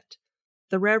Cabot.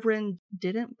 The Reverend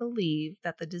didn't believe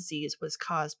that the disease was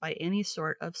caused by any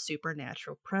sort of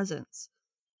supernatural presence.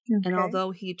 Okay. And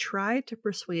although he tried to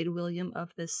persuade William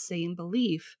of this same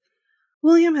belief,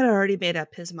 William had already made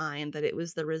up his mind that it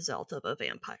was the result of a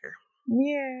vampire.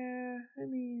 Yeah, I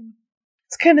mean,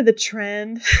 it's kind of the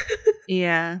trend.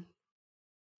 Yeah.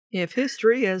 If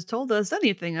history has told us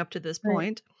anything up to this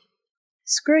point.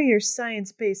 Screw your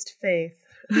science-based faith.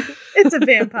 It's a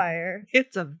vampire.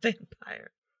 It's a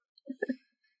vampire.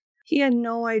 He had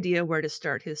no idea where to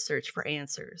start his search for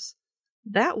answers.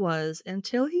 That was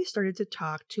until he started to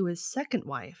talk to his second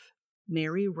wife,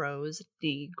 Mary Rose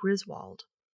D. Griswold.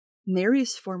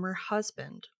 Mary's former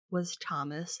husband was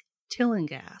Thomas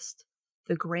Tillinghast,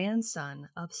 the grandson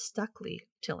of Stuckley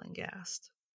Tillinghast.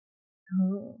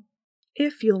 Oh.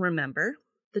 If you'll remember,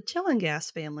 the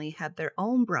Tillinghast family had their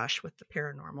own brush with the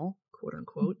paranormal, quote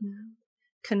unquote,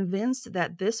 Convinced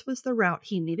that this was the route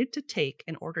he needed to take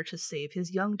in order to save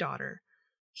his young daughter,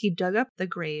 he dug up the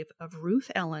grave of Ruth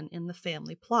Ellen in the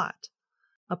family plot.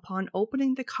 Upon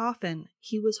opening the coffin,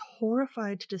 he was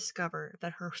horrified to discover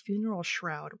that her funeral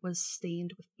shroud was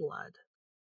stained with blood.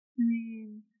 I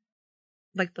mean,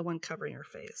 like the one covering her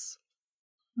face.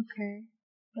 Okay.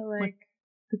 But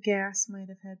the gas might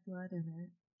have had blood in it.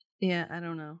 Yeah, I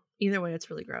don't know. Either way,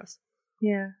 it's really gross.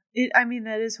 Yeah.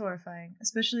 That is horrifying.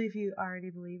 Especially if you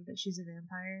already believe that she's a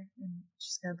vampire and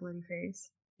she's got a bloody face.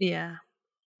 Yeah.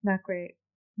 Not great.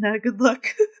 Not a good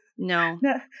look. No.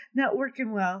 Not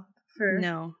working well for...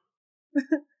 No.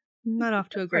 Not off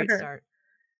to a great start.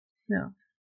 No.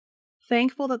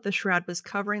 Thankful that the shroud was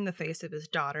covering the face of his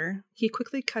daughter, he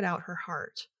quickly cut out her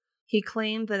heart. He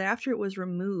claimed that after it was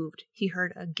removed, he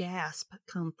heard a gasp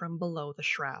come from below the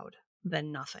shroud.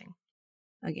 Then nothing.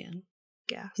 Again,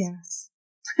 gas. Yes.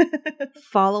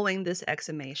 Following this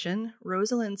exhumation,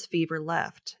 Rosalind's fever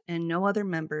left, and no other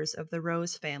members of the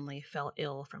Rose family fell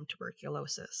ill from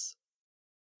tuberculosis.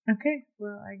 Okay,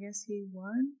 well, I guess he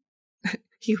won.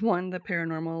 He won the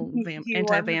paranormal He won the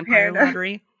anti-vampire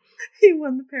lottery. He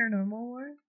won the paranormal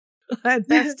award. I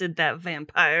bested that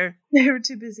vampire. They were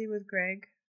too busy with Greg.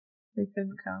 They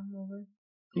couldn't come over.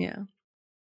 Yeah.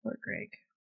 Poor Greg.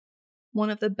 One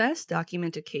of the best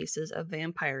documented cases of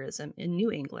vampirism in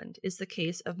New England is the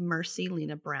case of Mercy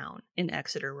Lena Brown in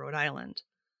Exeter, Rhode Island.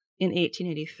 In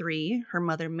 1883, her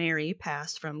mother Mary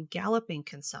passed from galloping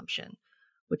consumption,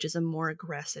 which is a more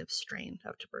aggressive strain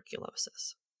of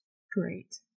tuberculosis.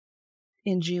 Great.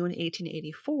 In June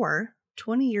 1884,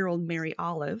 20-year-old Mary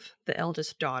Olive, the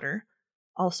eldest daughter,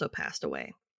 also passed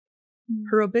away.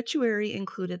 Her obituary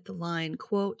included the line,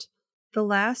 quote, "The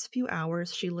last few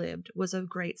hours she lived was of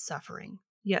great suffering,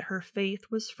 yet her faith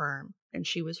was firm and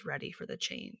she was ready for the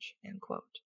change," end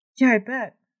quote. Yeah, I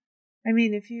bet. I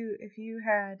mean, if you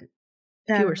had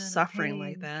that, If you were amount of suffering pain,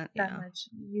 like that, that yeah. much,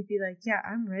 you'd be like, yeah,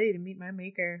 I'm ready to meet my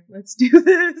maker. Let's do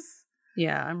this.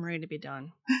 Yeah, I'm ready to be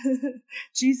done.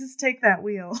 Jesus, take that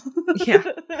wheel. Yeah.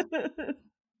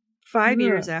 5 Yeah.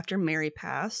 years after Mary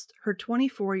passed, her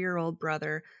 24-year-old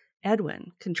brother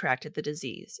Edwin contracted the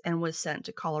disease and was sent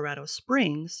to Colorado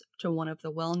Springs to one of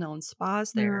the well-known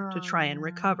spas there to try and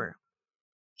recover.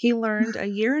 He learned a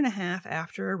year and a half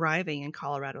after arriving in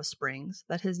Colorado Springs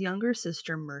that his younger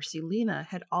sister Mercy Lena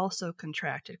had also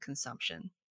contracted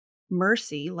consumption.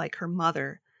 Mercy, like her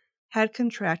mother, had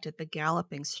contracted the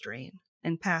galloping strain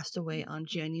and passed away on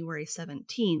January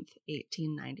 17,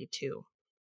 1892.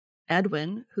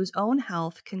 Edwin, whose own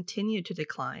health continued to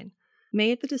decline,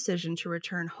 made the decision to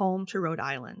return home to Rhode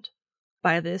Island.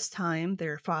 By this time,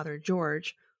 their father,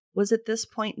 George, was at this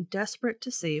point desperate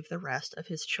to save the rest of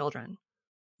his children.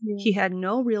 Yeah. He had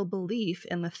no real belief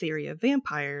in the theory of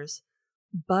vampires,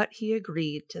 but he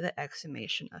agreed to the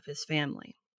exhumation of his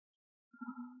family.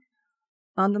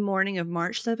 On the morning of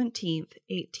March 17,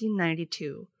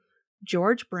 1892,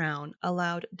 George Brown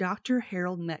allowed Dr.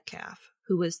 Harold Metcalf,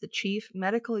 who was the chief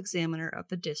medical examiner of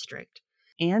the district,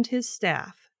 and his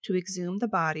staff to exhume the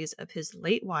bodies of his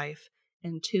late wife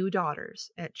and 2 daughters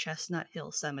at Chestnut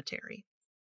Hill Cemetery.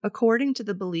 According to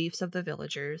the beliefs of the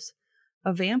villagers,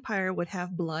 a vampire would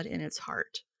have blood in its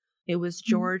heart. It was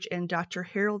George and Dr.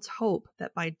 Harold's hope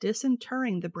that by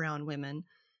disinterring the Brown women,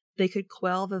 they could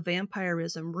quell the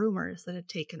vampirism rumors that had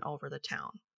taken over the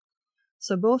town.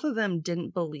 So both of them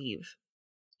didn't believe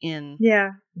in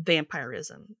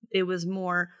vampirism. It was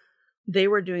more, they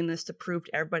were doing this to prove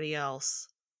to everybody else,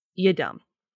 you dumb.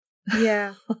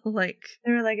 Yeah. Like,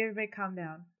 they were like, everybody calm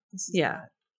down. This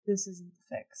isn't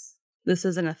the fix. This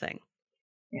isn't a thing.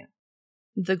 Yeah.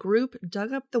 The group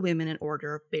dug up the women in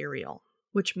order of burial,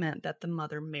 which meant that the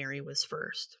mother Mary was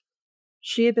first.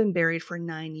 She had been buried for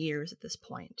 9 years at this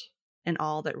point, and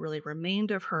all that really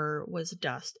remained of her was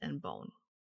dust and bone.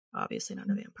 Obviously not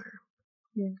a vampire.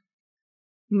 Yeah.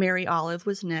 Mary Olive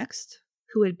was next,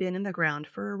 who had been in the ground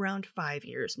for around 5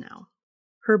 years now.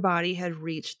 Her body had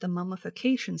reached the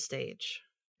mummification stage,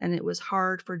 and it was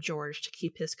hard for George to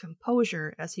keep his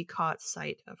composure as he caught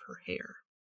sight of her hair.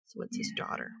 So it's his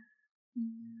daughter.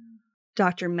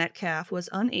 Dr. Metcalf was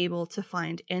unable to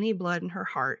find any blood in her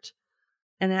heart,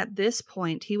 and at this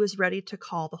point he was ready to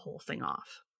call the whole thing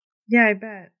off. Yeah, I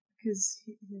bet, because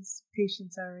his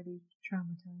patient's already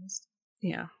traumatized.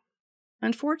 Yeah.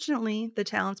 Unfortunately, the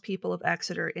townspeople of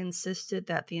Exeter insisted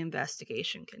that the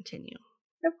investigation continue.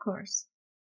 Of course.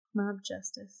 Mob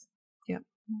justice. Yep.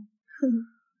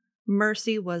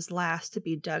 Mercy was last to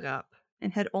be dug up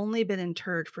and had only been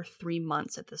interred for 3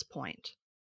 months at this point.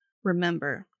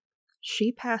 Remember,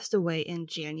 she passed away in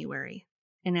January,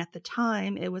 and at the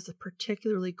time it was a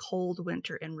particularly cold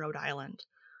winter in Rhode Island,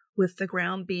 with the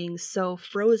ground being so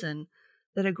frozen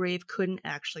that a grave couldn't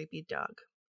actually be dug.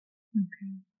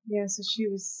 Okay. Yeah, so she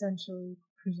was essentially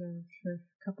preserved for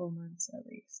a couple of months at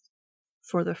least.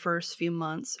 For the first few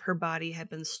months, her body had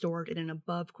been stored in an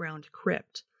above-ground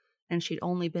crypt, and she'd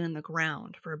only been in the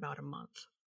ground for about a month.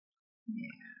 Yeah.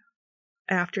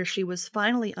 After she was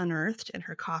finally unearthed and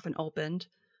her coffin opened,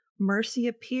 Mercy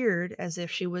appeared as if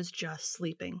she was just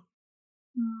sleeping.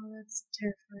 Oh, that's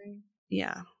terrifying.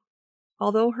 Yeah.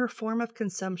 Although her form of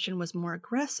consumption was more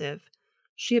aggressive,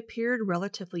 she appeared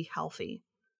relatively healthy,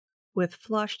 with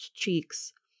flushed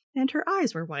cheeks, and her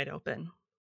eyes were wide open.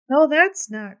 Oh,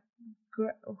 that's not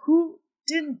good. Who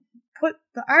didn't put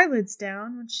the eyelids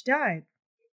down when she died?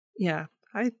 Yeah,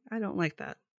 I don't like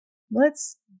that.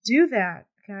 Let's do that,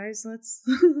 guys. Let's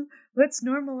let's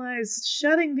normalize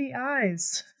shutting the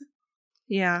eyes.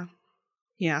 Yeah.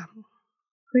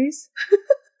 Please?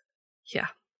 Yeah.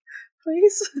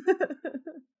 Please?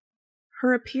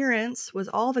 Her appearance was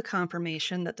all the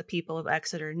confirmation that the people of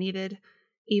Exeter needed,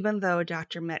 even though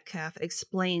Dr. Metcalf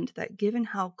explained that given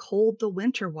how cold the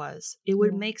winter was, it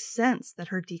would make sense that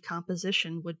her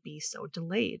decomposition would be so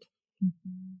delayed.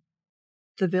 Mm-hmm.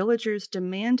 The villagers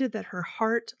demanded that her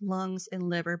heart, lungs, and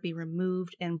liver be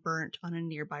removed and burnt on a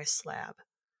nearby slab.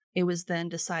 It was then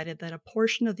decided that a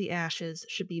portion of the ashes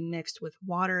should be mixed with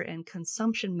water and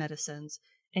consumption medicines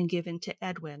and given to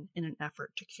Edwin in an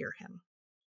effort to cure him.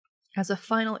 As a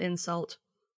final insult,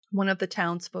 one of the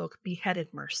townsfolk beheaded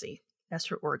Mercy as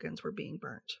her organs were being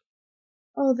burnt.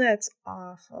 Oh, that's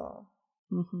awful.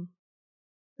 Mm-hmm.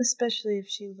 Especially if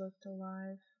she looked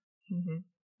alive. Mm-hmm.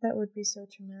 That would be so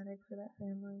traumatic for that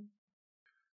family.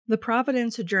 The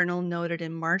Providence Journal noted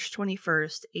in March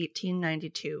 21st,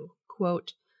 1892,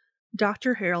 quote,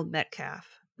 Dr. Harold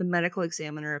Metcalf, the medical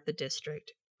examiner of the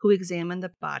district, who examined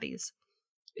the bodies,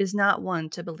 is not one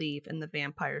to believe in the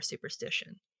vampire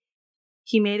superstition.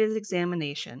 He made his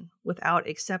examination without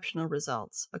exceptional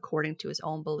results, according to his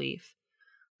own belief,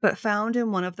 but found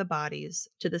in one of the bodies,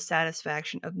 to the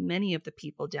satisfaction of many of the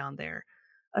people down there,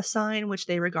 a sign which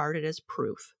they regarded as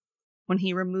proof. When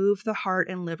he removed the heart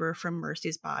and liver from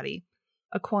Mercy's body,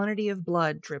 a quantity of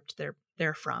blood dripped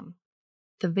therefrom.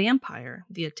 The vampire,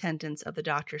 the attendants of the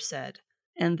doctor said,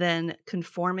 and then,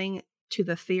 conforming to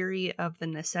the theory of the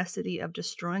necessity of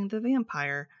destroying the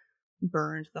vampire,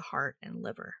 burned the heart and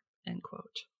liver. End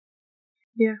quote.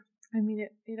 Yeah, I mean,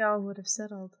 it all would have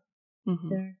settled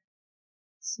there.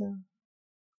 So,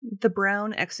 the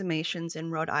Brown exhumations in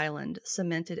Rhode Island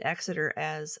cemented Exeter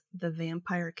as the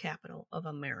vampire capital of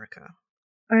America.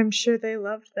 I'm sure they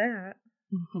loved that.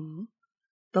 Mm-hmm.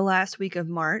 The last week of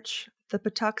March, the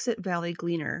Patuxent Valley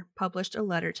Gleaner published a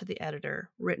letter to the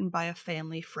editor written by a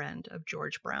family friend of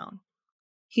George Brown.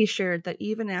 He shared that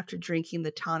even after drinking the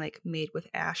tonic made with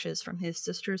ashes from his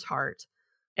sister's heart,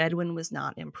 Edwin was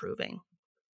not improving.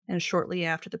 And shortly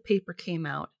after the paper came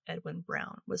out, Edwin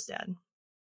Brown was dead.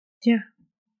 Yeah,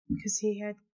 because he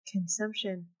had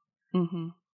consumption. Mm-hmm.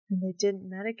 And they didn't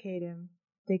medicate him.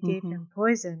 They gave him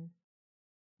poison.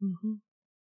 Mm-hmm.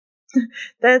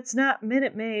 That's not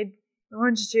Minute Maid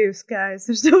orange juice, guys.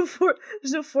 There's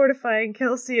no fortifying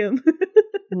calcium.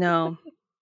 No.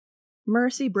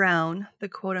 Mercy Brown, the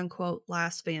quote-unquote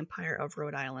last vampire of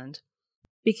Rhode Island,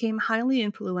 became highly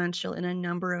influential in a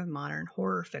number of modern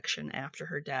horror fiction after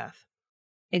her death.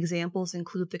 Examples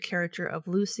include the character of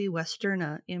Lucy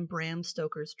Westenra in Bram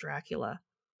Stoker's Dracula,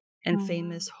 and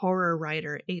famous horror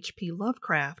writer H.P.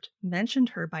 Lovecraft mentioned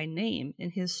her by name in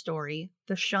his story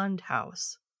The Shunned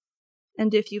House.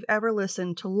 And if you've ever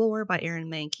listened to Lore by Aaron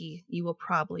Mahnke, you will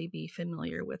probably be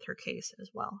familiar with her case as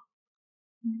well.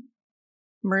 Mm-hmm.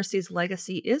 Mercy's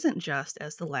legacy isn't just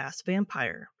as the last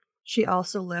vampire. She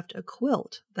also left a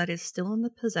quilt that is still in the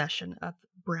possession of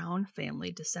Brown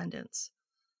family descendants.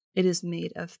 It is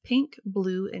made of pink,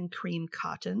 blue, and cream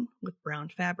cotton with brown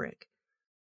fabric.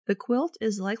 The quilt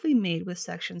is likely made with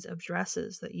sections of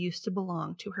dresses that used to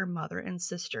belong to her mother and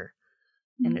sister,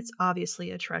 and it's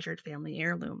obviously a treasured family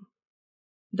heirloom.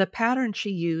 The pattern she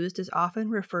used is often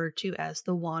referred to as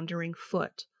the wandering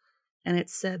foot, and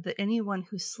it's said that anyone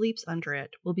who sleeps under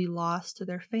it will be lost to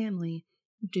their family,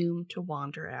 doomed to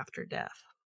wander after death.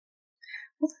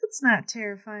 Well, that's not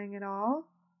terrifying at all.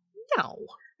 No.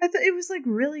 I thought it was like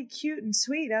really cute and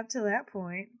sweet up to that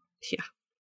point. Yeah.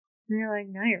 And you're like,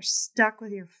 now you're stuck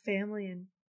with your family and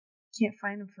can't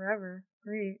find them forever.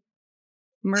 Great.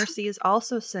 Mercy is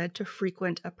also said to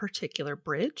frequent a particular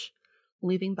bridge,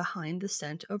 leaving behind the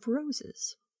scent of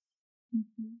roses.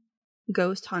 Mm-hmm.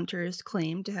 Ghost hunters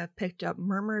claim to have picked up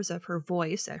murmurs of her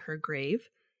voice at her grave,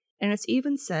 and it's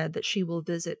even said that she will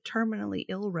visit terminally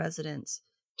ill residents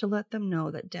to let them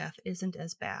know that death isn't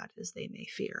as bad as they may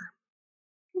fear.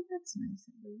 Well, that's nice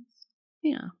at least.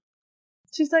 Yeah.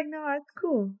 She's like, no, it's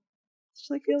cool. She's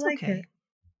like, it's okay.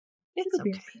 It's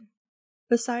okay.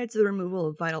 Besides the removal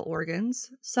of vital organs,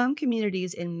 some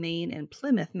communities in Maine and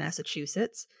Plymouth,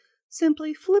 Massachusetts,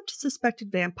 simply flipped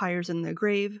suspected vampires in their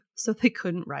grave so they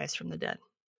couldn't rise from the dead.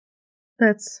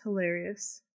 That's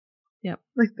hilarious. Yep.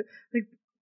 Like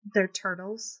they're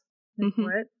turtles. Like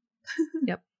what?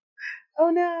 Yep. Oh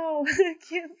no, I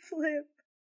can't flip.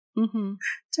 Mm-hmm.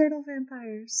 Turtle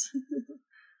vampires.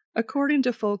 According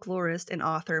to folklorist and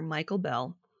author Michael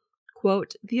Bell,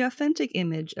 quote, the authentic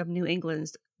image of New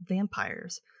England's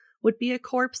vampires would be a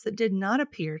corpse that did not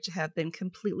appear to have been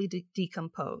completely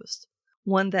decomposed,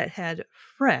 one that had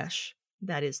fresh,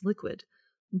 that is liquid,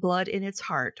 blood in its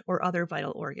heart or other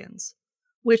vital organs,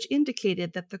 which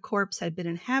indicated that the corpse had been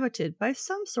inhabited by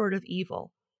some sort of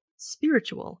evil,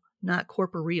 spiritual, not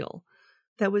corporeal,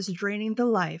 that was draining the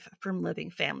life from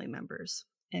living family members,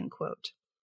 end quote.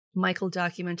 Michael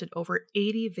documented over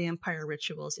 80 vampire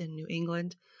rituals in New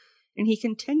England, and he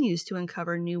continues to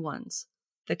uncover new ones.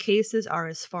 The cases are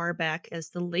as far back as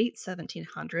the late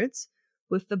 1700s,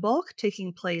 with the bulk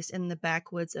taking place in the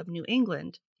backwoods of New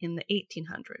England in the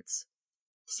 1800s.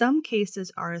 Some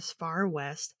cases are as far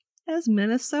west as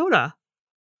Minnesota.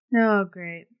 Oh,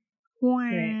 great.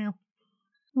 Wow.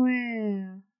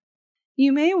 Wow.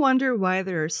 You may wonder why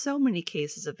there are so many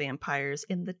cases of vampires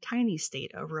in the tiny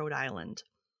state of Rhode Island.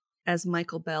 As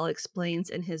Michael Bell explains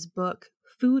in his book,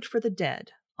 Food for the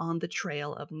Dead, On the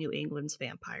Trail of New England's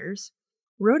Vampires,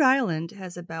 Rhode Island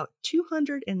has about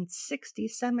 260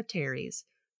 cemeteries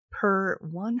per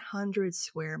 100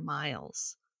 square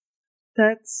miles.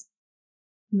 That's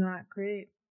not great.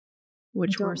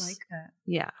 Which I don't like that.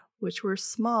 Yeah, which were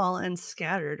small and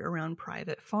scattered around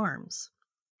private farms.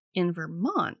 In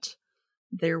Vermont,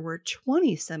 there were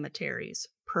 20 cemeteries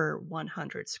per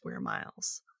 100 square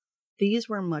miles. These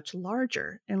were much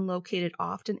larger and located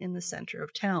often in the center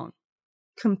of town.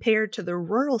 Compared to the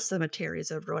rural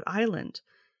cemeteries of Rhode Island,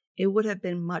 it would have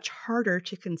been much harder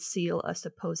to conceal a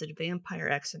supposed vampire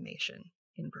exhumation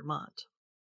in Vermont.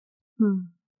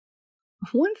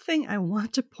 One thing I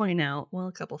want to point out, well,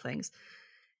 a couple things,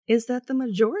 is that the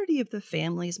majority of the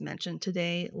families mentioned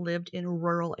today lived in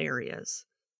rural areas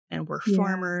and were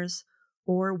farmers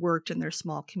or worked in their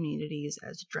small communities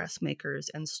as dressmakers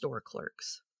and store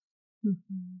clerks.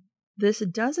 Mm-hmm. This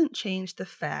doesn't change the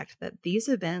fact that these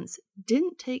events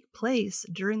didn't take place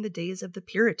during the days of the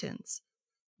Puritans.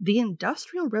 The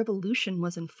Industrial Revolution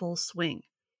was in full swing,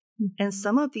 and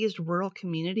some of these rural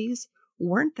communities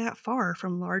weren't that far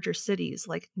from larger cities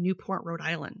like Newport, Rhode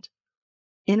Island.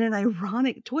 In an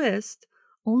ironic twist,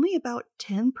 only about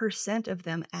 10% of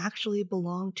them actually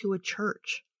belonged to a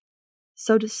church.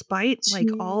 So despite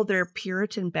all their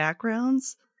Puritan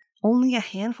backgrounds, only a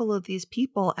handful of these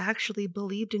people actually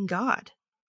believed in God.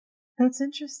 That's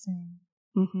interesting.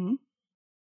 Mm-hmm.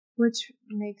 Which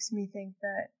makes me think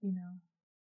that,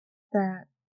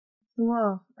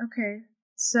 whoa, okay.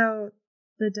 So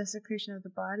the desecration of the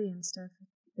body and stuff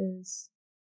is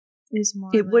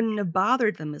more It wouldn't have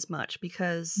bothered them as much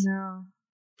because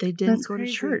they didn't go to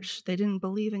church. They didn't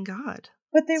believe in God.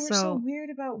 But they were so weird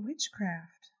about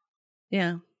witchcraft.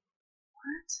 Yeah.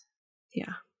 What?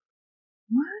 Yeah.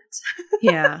 What?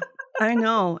 Yeah, I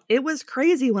know. It was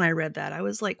crazy when I read that. I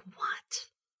was like, what?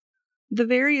 The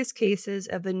various cases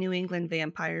of the New England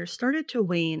vampires started to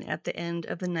wane at the end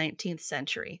of the 19th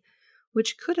century,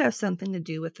 which could have something to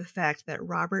do with the fact that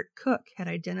Robert Koch had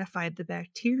identified the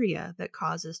bacteria that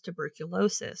causes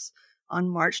tuberculosis on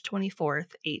March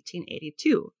 24th,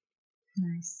 1882.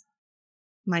 Nice.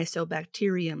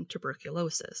 Mycobacterium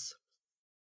tuberculosis.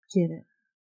 Get it.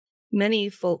 Many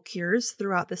folk cures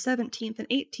throughout the 17th and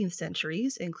 18th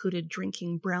centuries included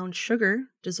drinking brown sugar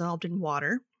dissolved in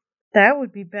water. That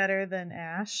would be better than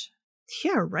ash.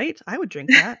 Yeah, right? I would drink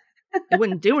that. It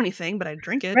wouldn't do anything, but I'd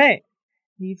drink it. Right.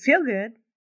 You'd feel good.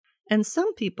 And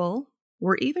some people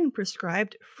were even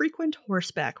prescribed frequent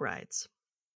horseback rides.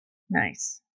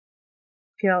 Nice.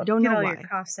 Get all your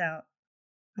coughs out.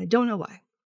 I don't know why.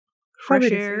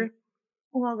 Fresh air.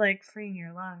 Well, freeing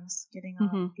your lungs, getting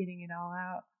it all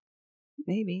out.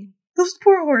 Maybe. Those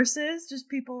poor horses, just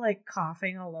people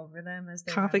coughing all over them as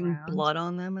they coughing run around. Blood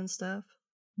on them and stuff.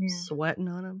 Yeah. Sweating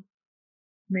on them.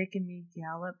 Making me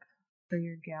gallop for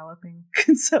your galloping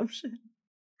consumption.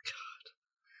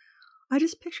 God. I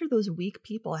just picture those weak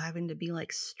people having to be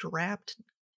strapped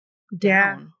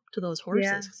down to those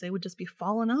horses because they would just be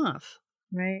falling off.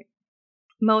 Right.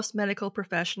 Most medical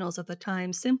professionals of the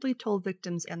time simply told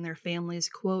victims and their families,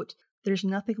 quote, "There's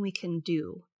nothing we can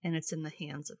do, and it's in the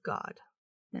hands of God,"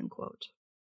 end quote.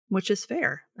 Which is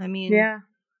fair. I mean... Yeah.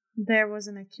 There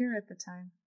wasn't a cure at the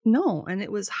time. No, and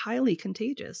it was highly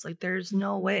contagious. There's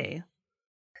no way.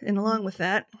 And along with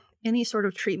that, any sort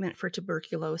of treatment for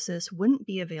tuberculosis wouldn't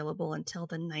be available until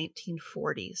the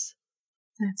 1940s.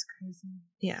 That's crazy.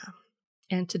 Yeah.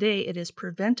 And today it is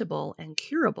preventable and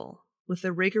curable with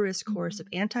a rigorous course of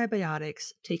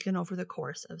antibiotics taken over the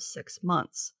course of 6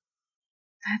 months.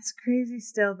 That's crazy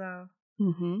still, though.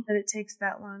 Mm-hmm. That it takes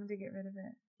that long to get rid of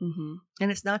it. Mm-hmm.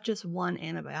 And it's not just one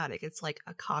antibiotic. It's like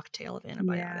a cocktail of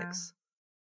antibiotics. Yeah.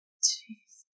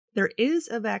 Jeez. There is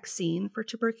a vaccine for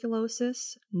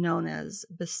tuberculosis known as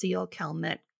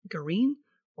Bacille-Calmette-Guerin,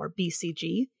 or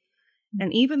BCG.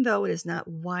 And even though it is not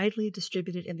widely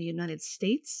distributed in the United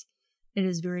States, it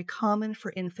is very common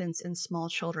for infants and small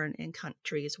children in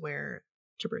countries where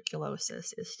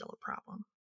tuberculosis is still a problem.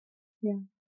 Yeah.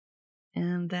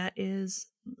 And that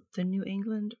is the New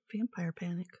England vampire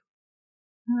panic.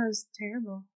 That was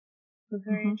terrible. but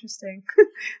very interesting.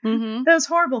 Mm-hmm. That was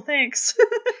horrible. Thanks.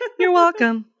 You're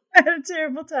welcome. I had a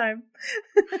terrible time.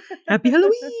 Happy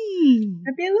Halloween!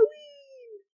 Happy Halloween!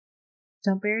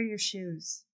 Don't bury your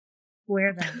shoes.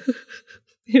 Wear them.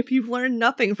 If you've learned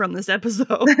nothing from this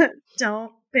episode,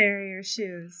 Don't bury your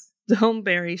shoes. don't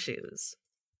bury shoes.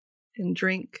 And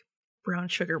drink brown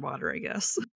sugar water, I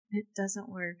guess. It doesn't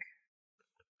work.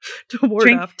 To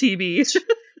ward off TB.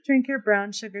 Drink your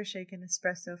brown sugar shaken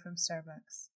espresso from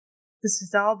Starbucks. This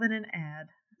has all been an ad.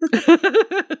 Could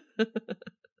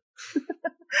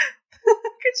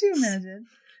you imagine?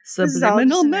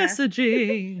 Subliminal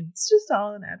messaging. It's just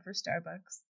all an ad for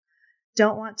Starbucks.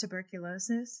 Don't want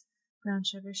tuberculosis? Brown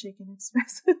sugar shaken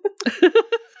espresso.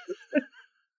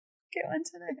 Get one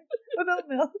today without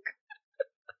milk.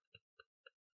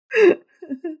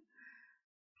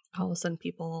 All of a sudden,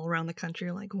 people all around the country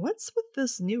are like, what's with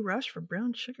this new rush for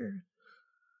brown sugar?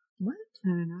 What? I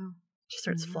don't know. Just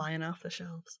starts flying off the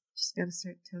shelves. Just gotta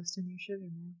start toasting your sugar,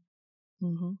 man.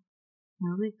 Mm-hmm.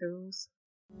 I'll make the rules.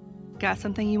 Got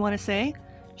something you want to say?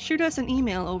 Shoot us an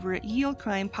email over at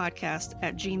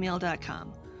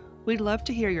yeoldcrimepodcast@gmail.com. We'd love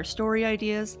to hear your story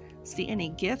ideas, see any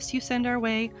gifts you send our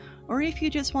way, or if you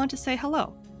just want to say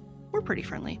hello. We're pretty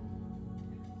friendly.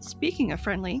 Speaking of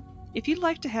friendly, if you'd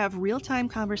like to have real-time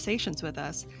conversations with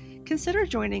us, consider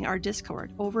joining our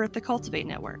Discord over at the Cultivate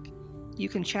Network. You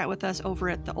can chat with us over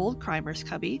at the Old Crimers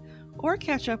Cubby, or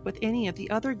catch up with any of the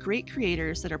other great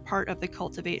creators that are part of the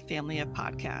Cultivate family of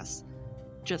podcasts.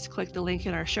 Just click the link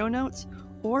in our show notes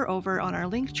or over on our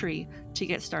link tree to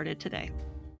get started today.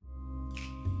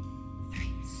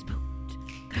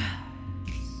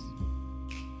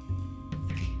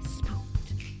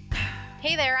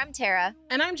 Hey there, I'm Tara.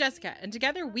 And I'm Jessica, and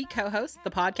together we co-host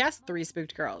the podcast 3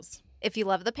 Spooked Girls. If you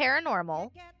love the paranormal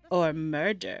Or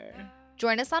murder.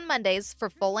 Join us on Mondays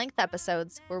for full-length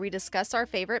episodes where we discuss our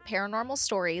favorite paranormal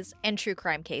stories and true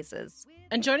crime cases.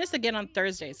 And join us again on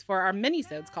Thursdays for our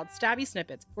mini-sodes called Stabby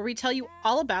Snippets, where we tell you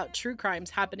all about true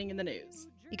crimes happening in the news.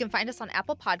 You can find us on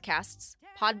Apple Podcasts,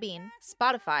 Podbean,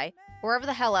 Spotify, or wherever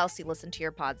the hell else you listen to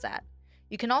your pods at.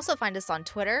 You can also find us on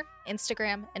Twitter,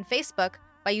 Instagram, and Facebook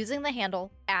by using the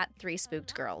handle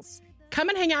 @3SpookedGirls. Come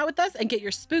and hang out with us and get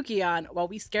your spooky on while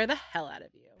we scare the hell out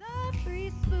of you. The 3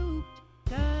 Spooked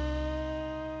Girls.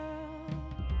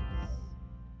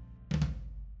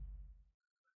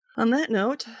 On that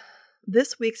note,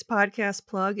 this week's podcast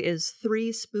plug is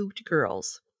 3 Spooked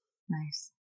Girls.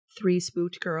 Nice. 3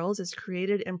 Spooked Girls is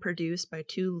created and produced by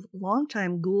 2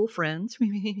 longtime ghoul friends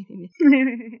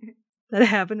that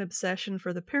have an obsession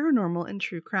for the paranormal and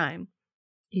true crime.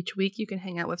 Each week you can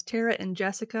hang out with Tara and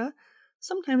Jessica,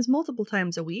 sometimes multiple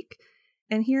times a week,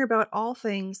 and hear about all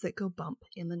things that go bump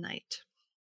in the night.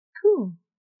 Cool.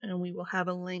 And we will have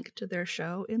a link to their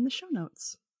show in the show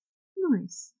notes.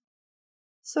 Nice.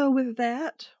 So with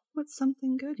that, what's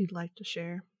something good you'd like to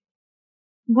share?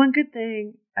 One good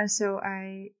thing, so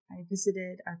I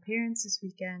visited our parents this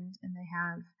weekend, and they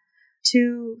have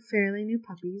 2 fairly new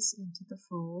puppies into the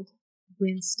fold.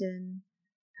 Winston,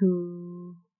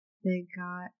 who they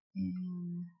got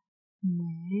in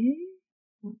May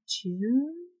or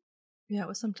June? Yeah, it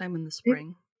was sometime in the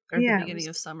spring. Or yeah, the beginning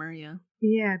of summer, yeah.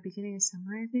 Yeah, beginning of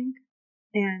summer, I think.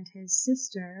 And his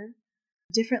sister,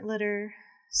 different litter,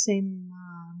 same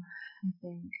mom, I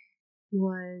think,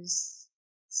 was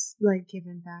like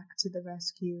given back to the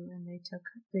rescue, and they took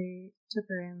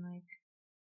her in like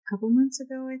a couple months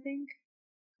ago, I think.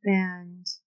 And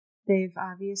they've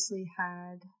obviously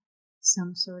had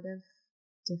some sort of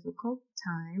difficult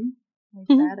time, like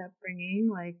that upbringing.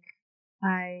 Like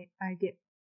I get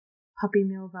puppy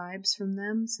mill vibes from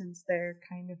them, since they're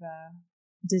kind of a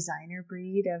designer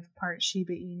breed of part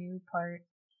Shiba Inu, part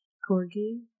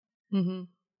Corgi. Mm-hmm.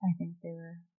 I think they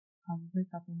were probably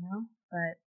puppy mill.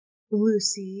 But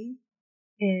Lucy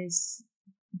is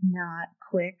not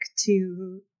quick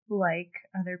to like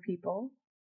other people,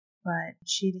 but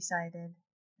she decided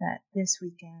that this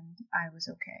weekend I was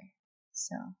okay.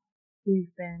 So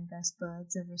we've been best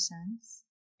buds ever since.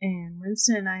 And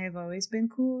Winston and I have always been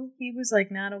cool. He was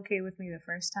like not okay with me the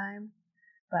first time,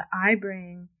 but I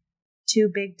bring 2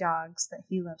 big dogs that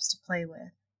he loves to play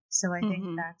with. So I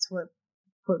think that's what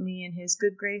put me in his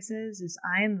good graces, is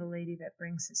I am the lady that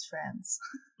brings his friends.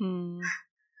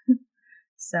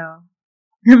 So,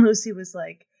 and Lucy was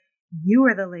like, you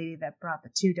are the lady that brought the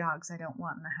 2 dogs I don't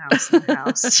want in the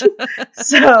house.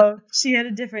 So she had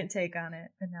a different take on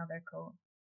it, but now they're cool.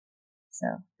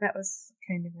 So that was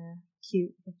kind of a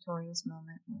cute, victorious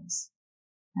moment, was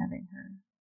having her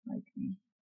like me.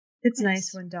 It's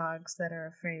nice when dogs that are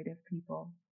afraid of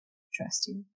people trust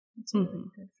you. It's a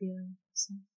really good feeling.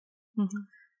 So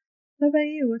What about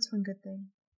you? What's one good thing?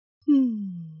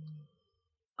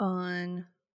 On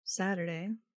Saturday,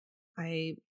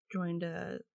 I joined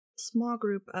a small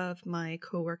group of my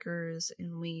coworkers,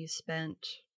 and we spent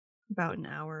about an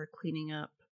hour cleaning up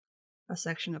a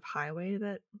section of highway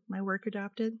that my work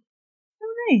adopted.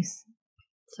 Oh, nice.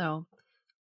 So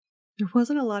there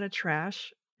wasn't a lot of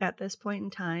trash at this point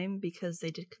in time because they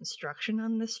did construction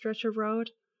on this stretch of road.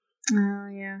 Oh,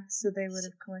 yeah. So they would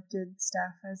have collected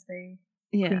stuff as they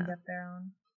cleaned up their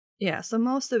own. Yeah, so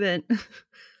most of it,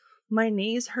 my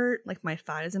knees hurt, like my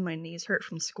thighs and my knees hurt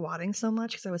from squatting so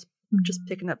much because I was just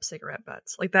picking up cigarette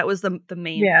butts. Like that was the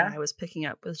main thing I was picking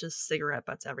up, was just cigarette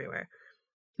butts everywhere.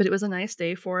 But it was a nice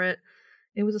day for it.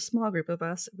 It was a small group of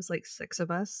us. It was like 6 of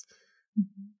us.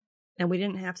 And we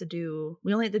only had to do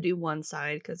one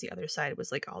side because the other side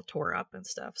was like all tore up and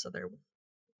stuff. So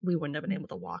we wouldn't have been able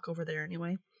to walk over there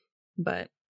anyway. But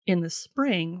in the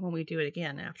spring, when we do it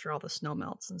again after all the snow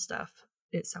melts and stuff,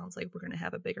 it sounds like we're going to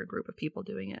have a bigger group of people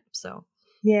doing it. So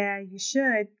yeah, you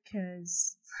should,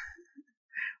 because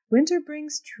winter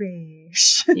brings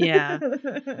trash. Yeah.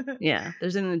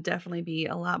 There's going to definitely be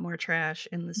a lot more trash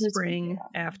in the spring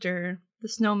after the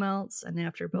snow melts and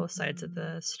after both sides of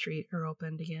the street are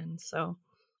opened again. So,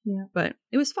 yeah. But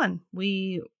it was fun.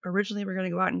 We originally were going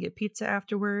to go out and get pizza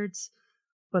afterwards,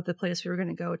 but the place we were going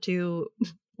to go to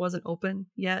wasn't open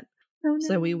yet. Oh, no.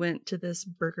 So we went to this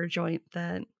burger joint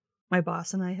that my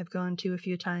boss and I have gone to a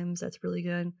few times. That's really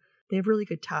good. They have really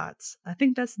good tots. I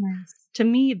think that's, nice. To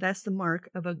me, that's the mark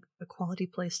of a quality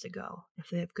place to go, if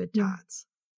they have good tots.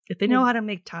 If they know how to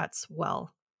make tots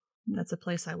well, that's a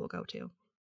place I will go to.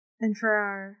 And for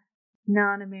our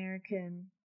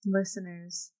non-American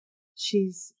listeners,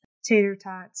 she's tater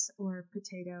tots or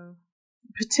potato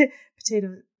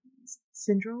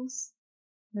cylinders,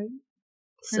 right?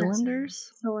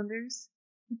 Cylinders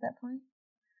at that point,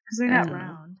 because they're not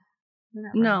round. They're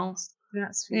not round. They're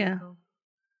not spherical.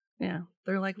 Yeah,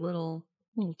 they're like little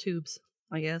tubes,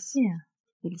 I guess. Yeah,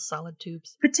 little solid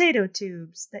tubes. Potato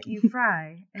tubes that you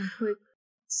fry and put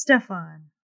stuff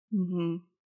on. Mm-hmm.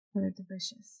 They're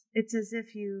delicious. It's as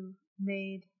if you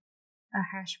made a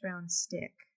hash brown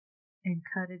stick and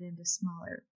cut it into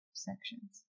smaller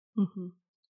sections. Mm-hmm.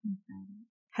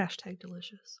 Hashtag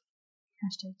delicious.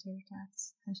 Hashtag tater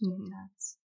tots. Hashtag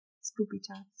tots. Spoopy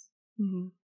tots. Mm-hmm.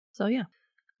 So yeah,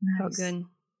 nice. Felt good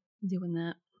doing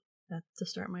that. That's to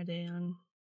start my day on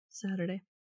Saturday.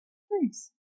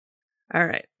 Nice. All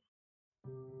right.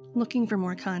 Looking for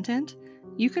more content?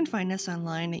 You can find us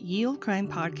online at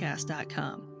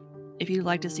yieldcrimepodcast.com. If you'd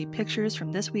like to see pictures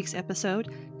from this week's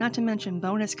episode, not to mention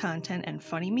bonus content and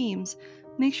funny memes,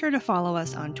 make sure to follow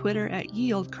us on Twitter at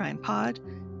YieldCrimePod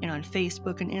and on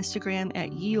Facebook and Instagram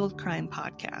at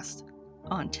YieldCrimePodcast.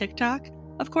 On TikTok?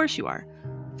 Of course you are.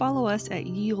 Follow us at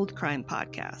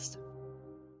YieldCrimePodcast.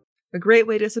 A great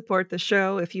way to support the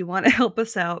show if you want to help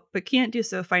us out but can't do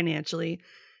so financially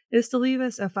is to leave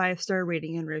us a 5-star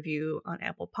rating and review on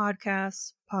Apple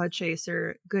Podcasts,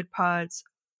 Podchaser, Good Pods,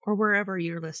 or wherever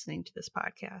you're listening to this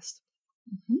podcast.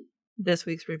 Mm-hmm. This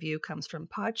week's review comes from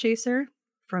Podchaser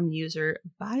from user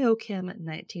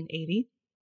Biochem1980.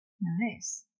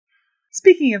 Nice.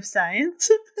 Speaking of science.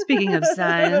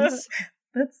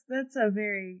 That's a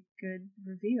very good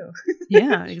review.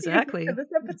 Yeah, exactly. For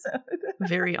this episode.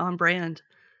 Very on brand.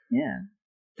 Yeah.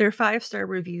 Their 5-star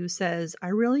review says, I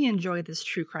really enjoy this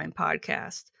true crime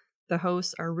podcast. The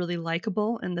hosts are really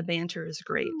likable and the banter is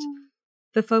great.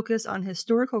 The focus on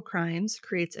historical crimes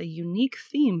creates a unique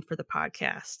theme for the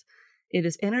podcast. It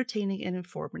is entertaining and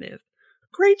informative.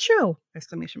 Great show!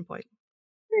 Exclamation point.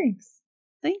 Thanks.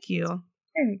 Thank you.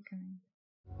 Very kind.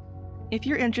 If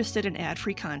you're interested in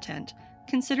ad-free content,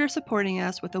 consider supporting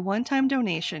us with a one-time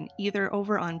donation either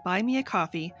over on Buy Me a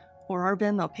Coffee or our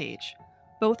Venmo page,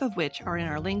 both of which are in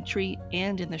our link tree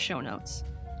and in the show notes.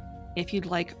 If you'd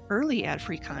like early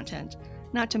ad-free content,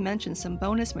 not to mention some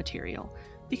bonus material,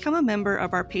 become a member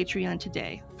of our Patreon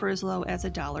today for as low as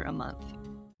 $1 a month.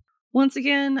 Once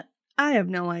again, I have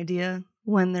no idea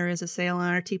when there is a sale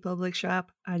on our TeePublic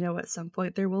shop. I know at some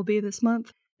point there will be this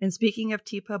month. And speaking of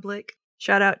TeePublic,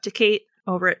 shout out to Kate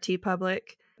over at TeePublic.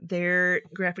 Their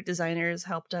graphic designers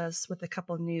helped us with a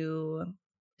couple new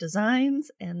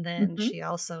designs, and then she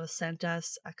also sent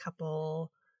us a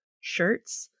couple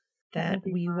shirts that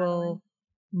we will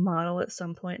model at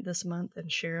some point this month and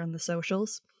share on the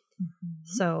socials.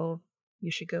 So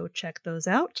you should go check those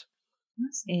out.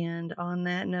 Awesome. And on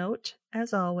that note,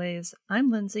 as always, I'm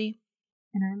Lindsay.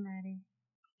 And I'm Maddie.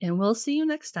 And we'll see you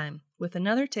next time with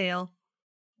another tale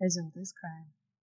as old as crime.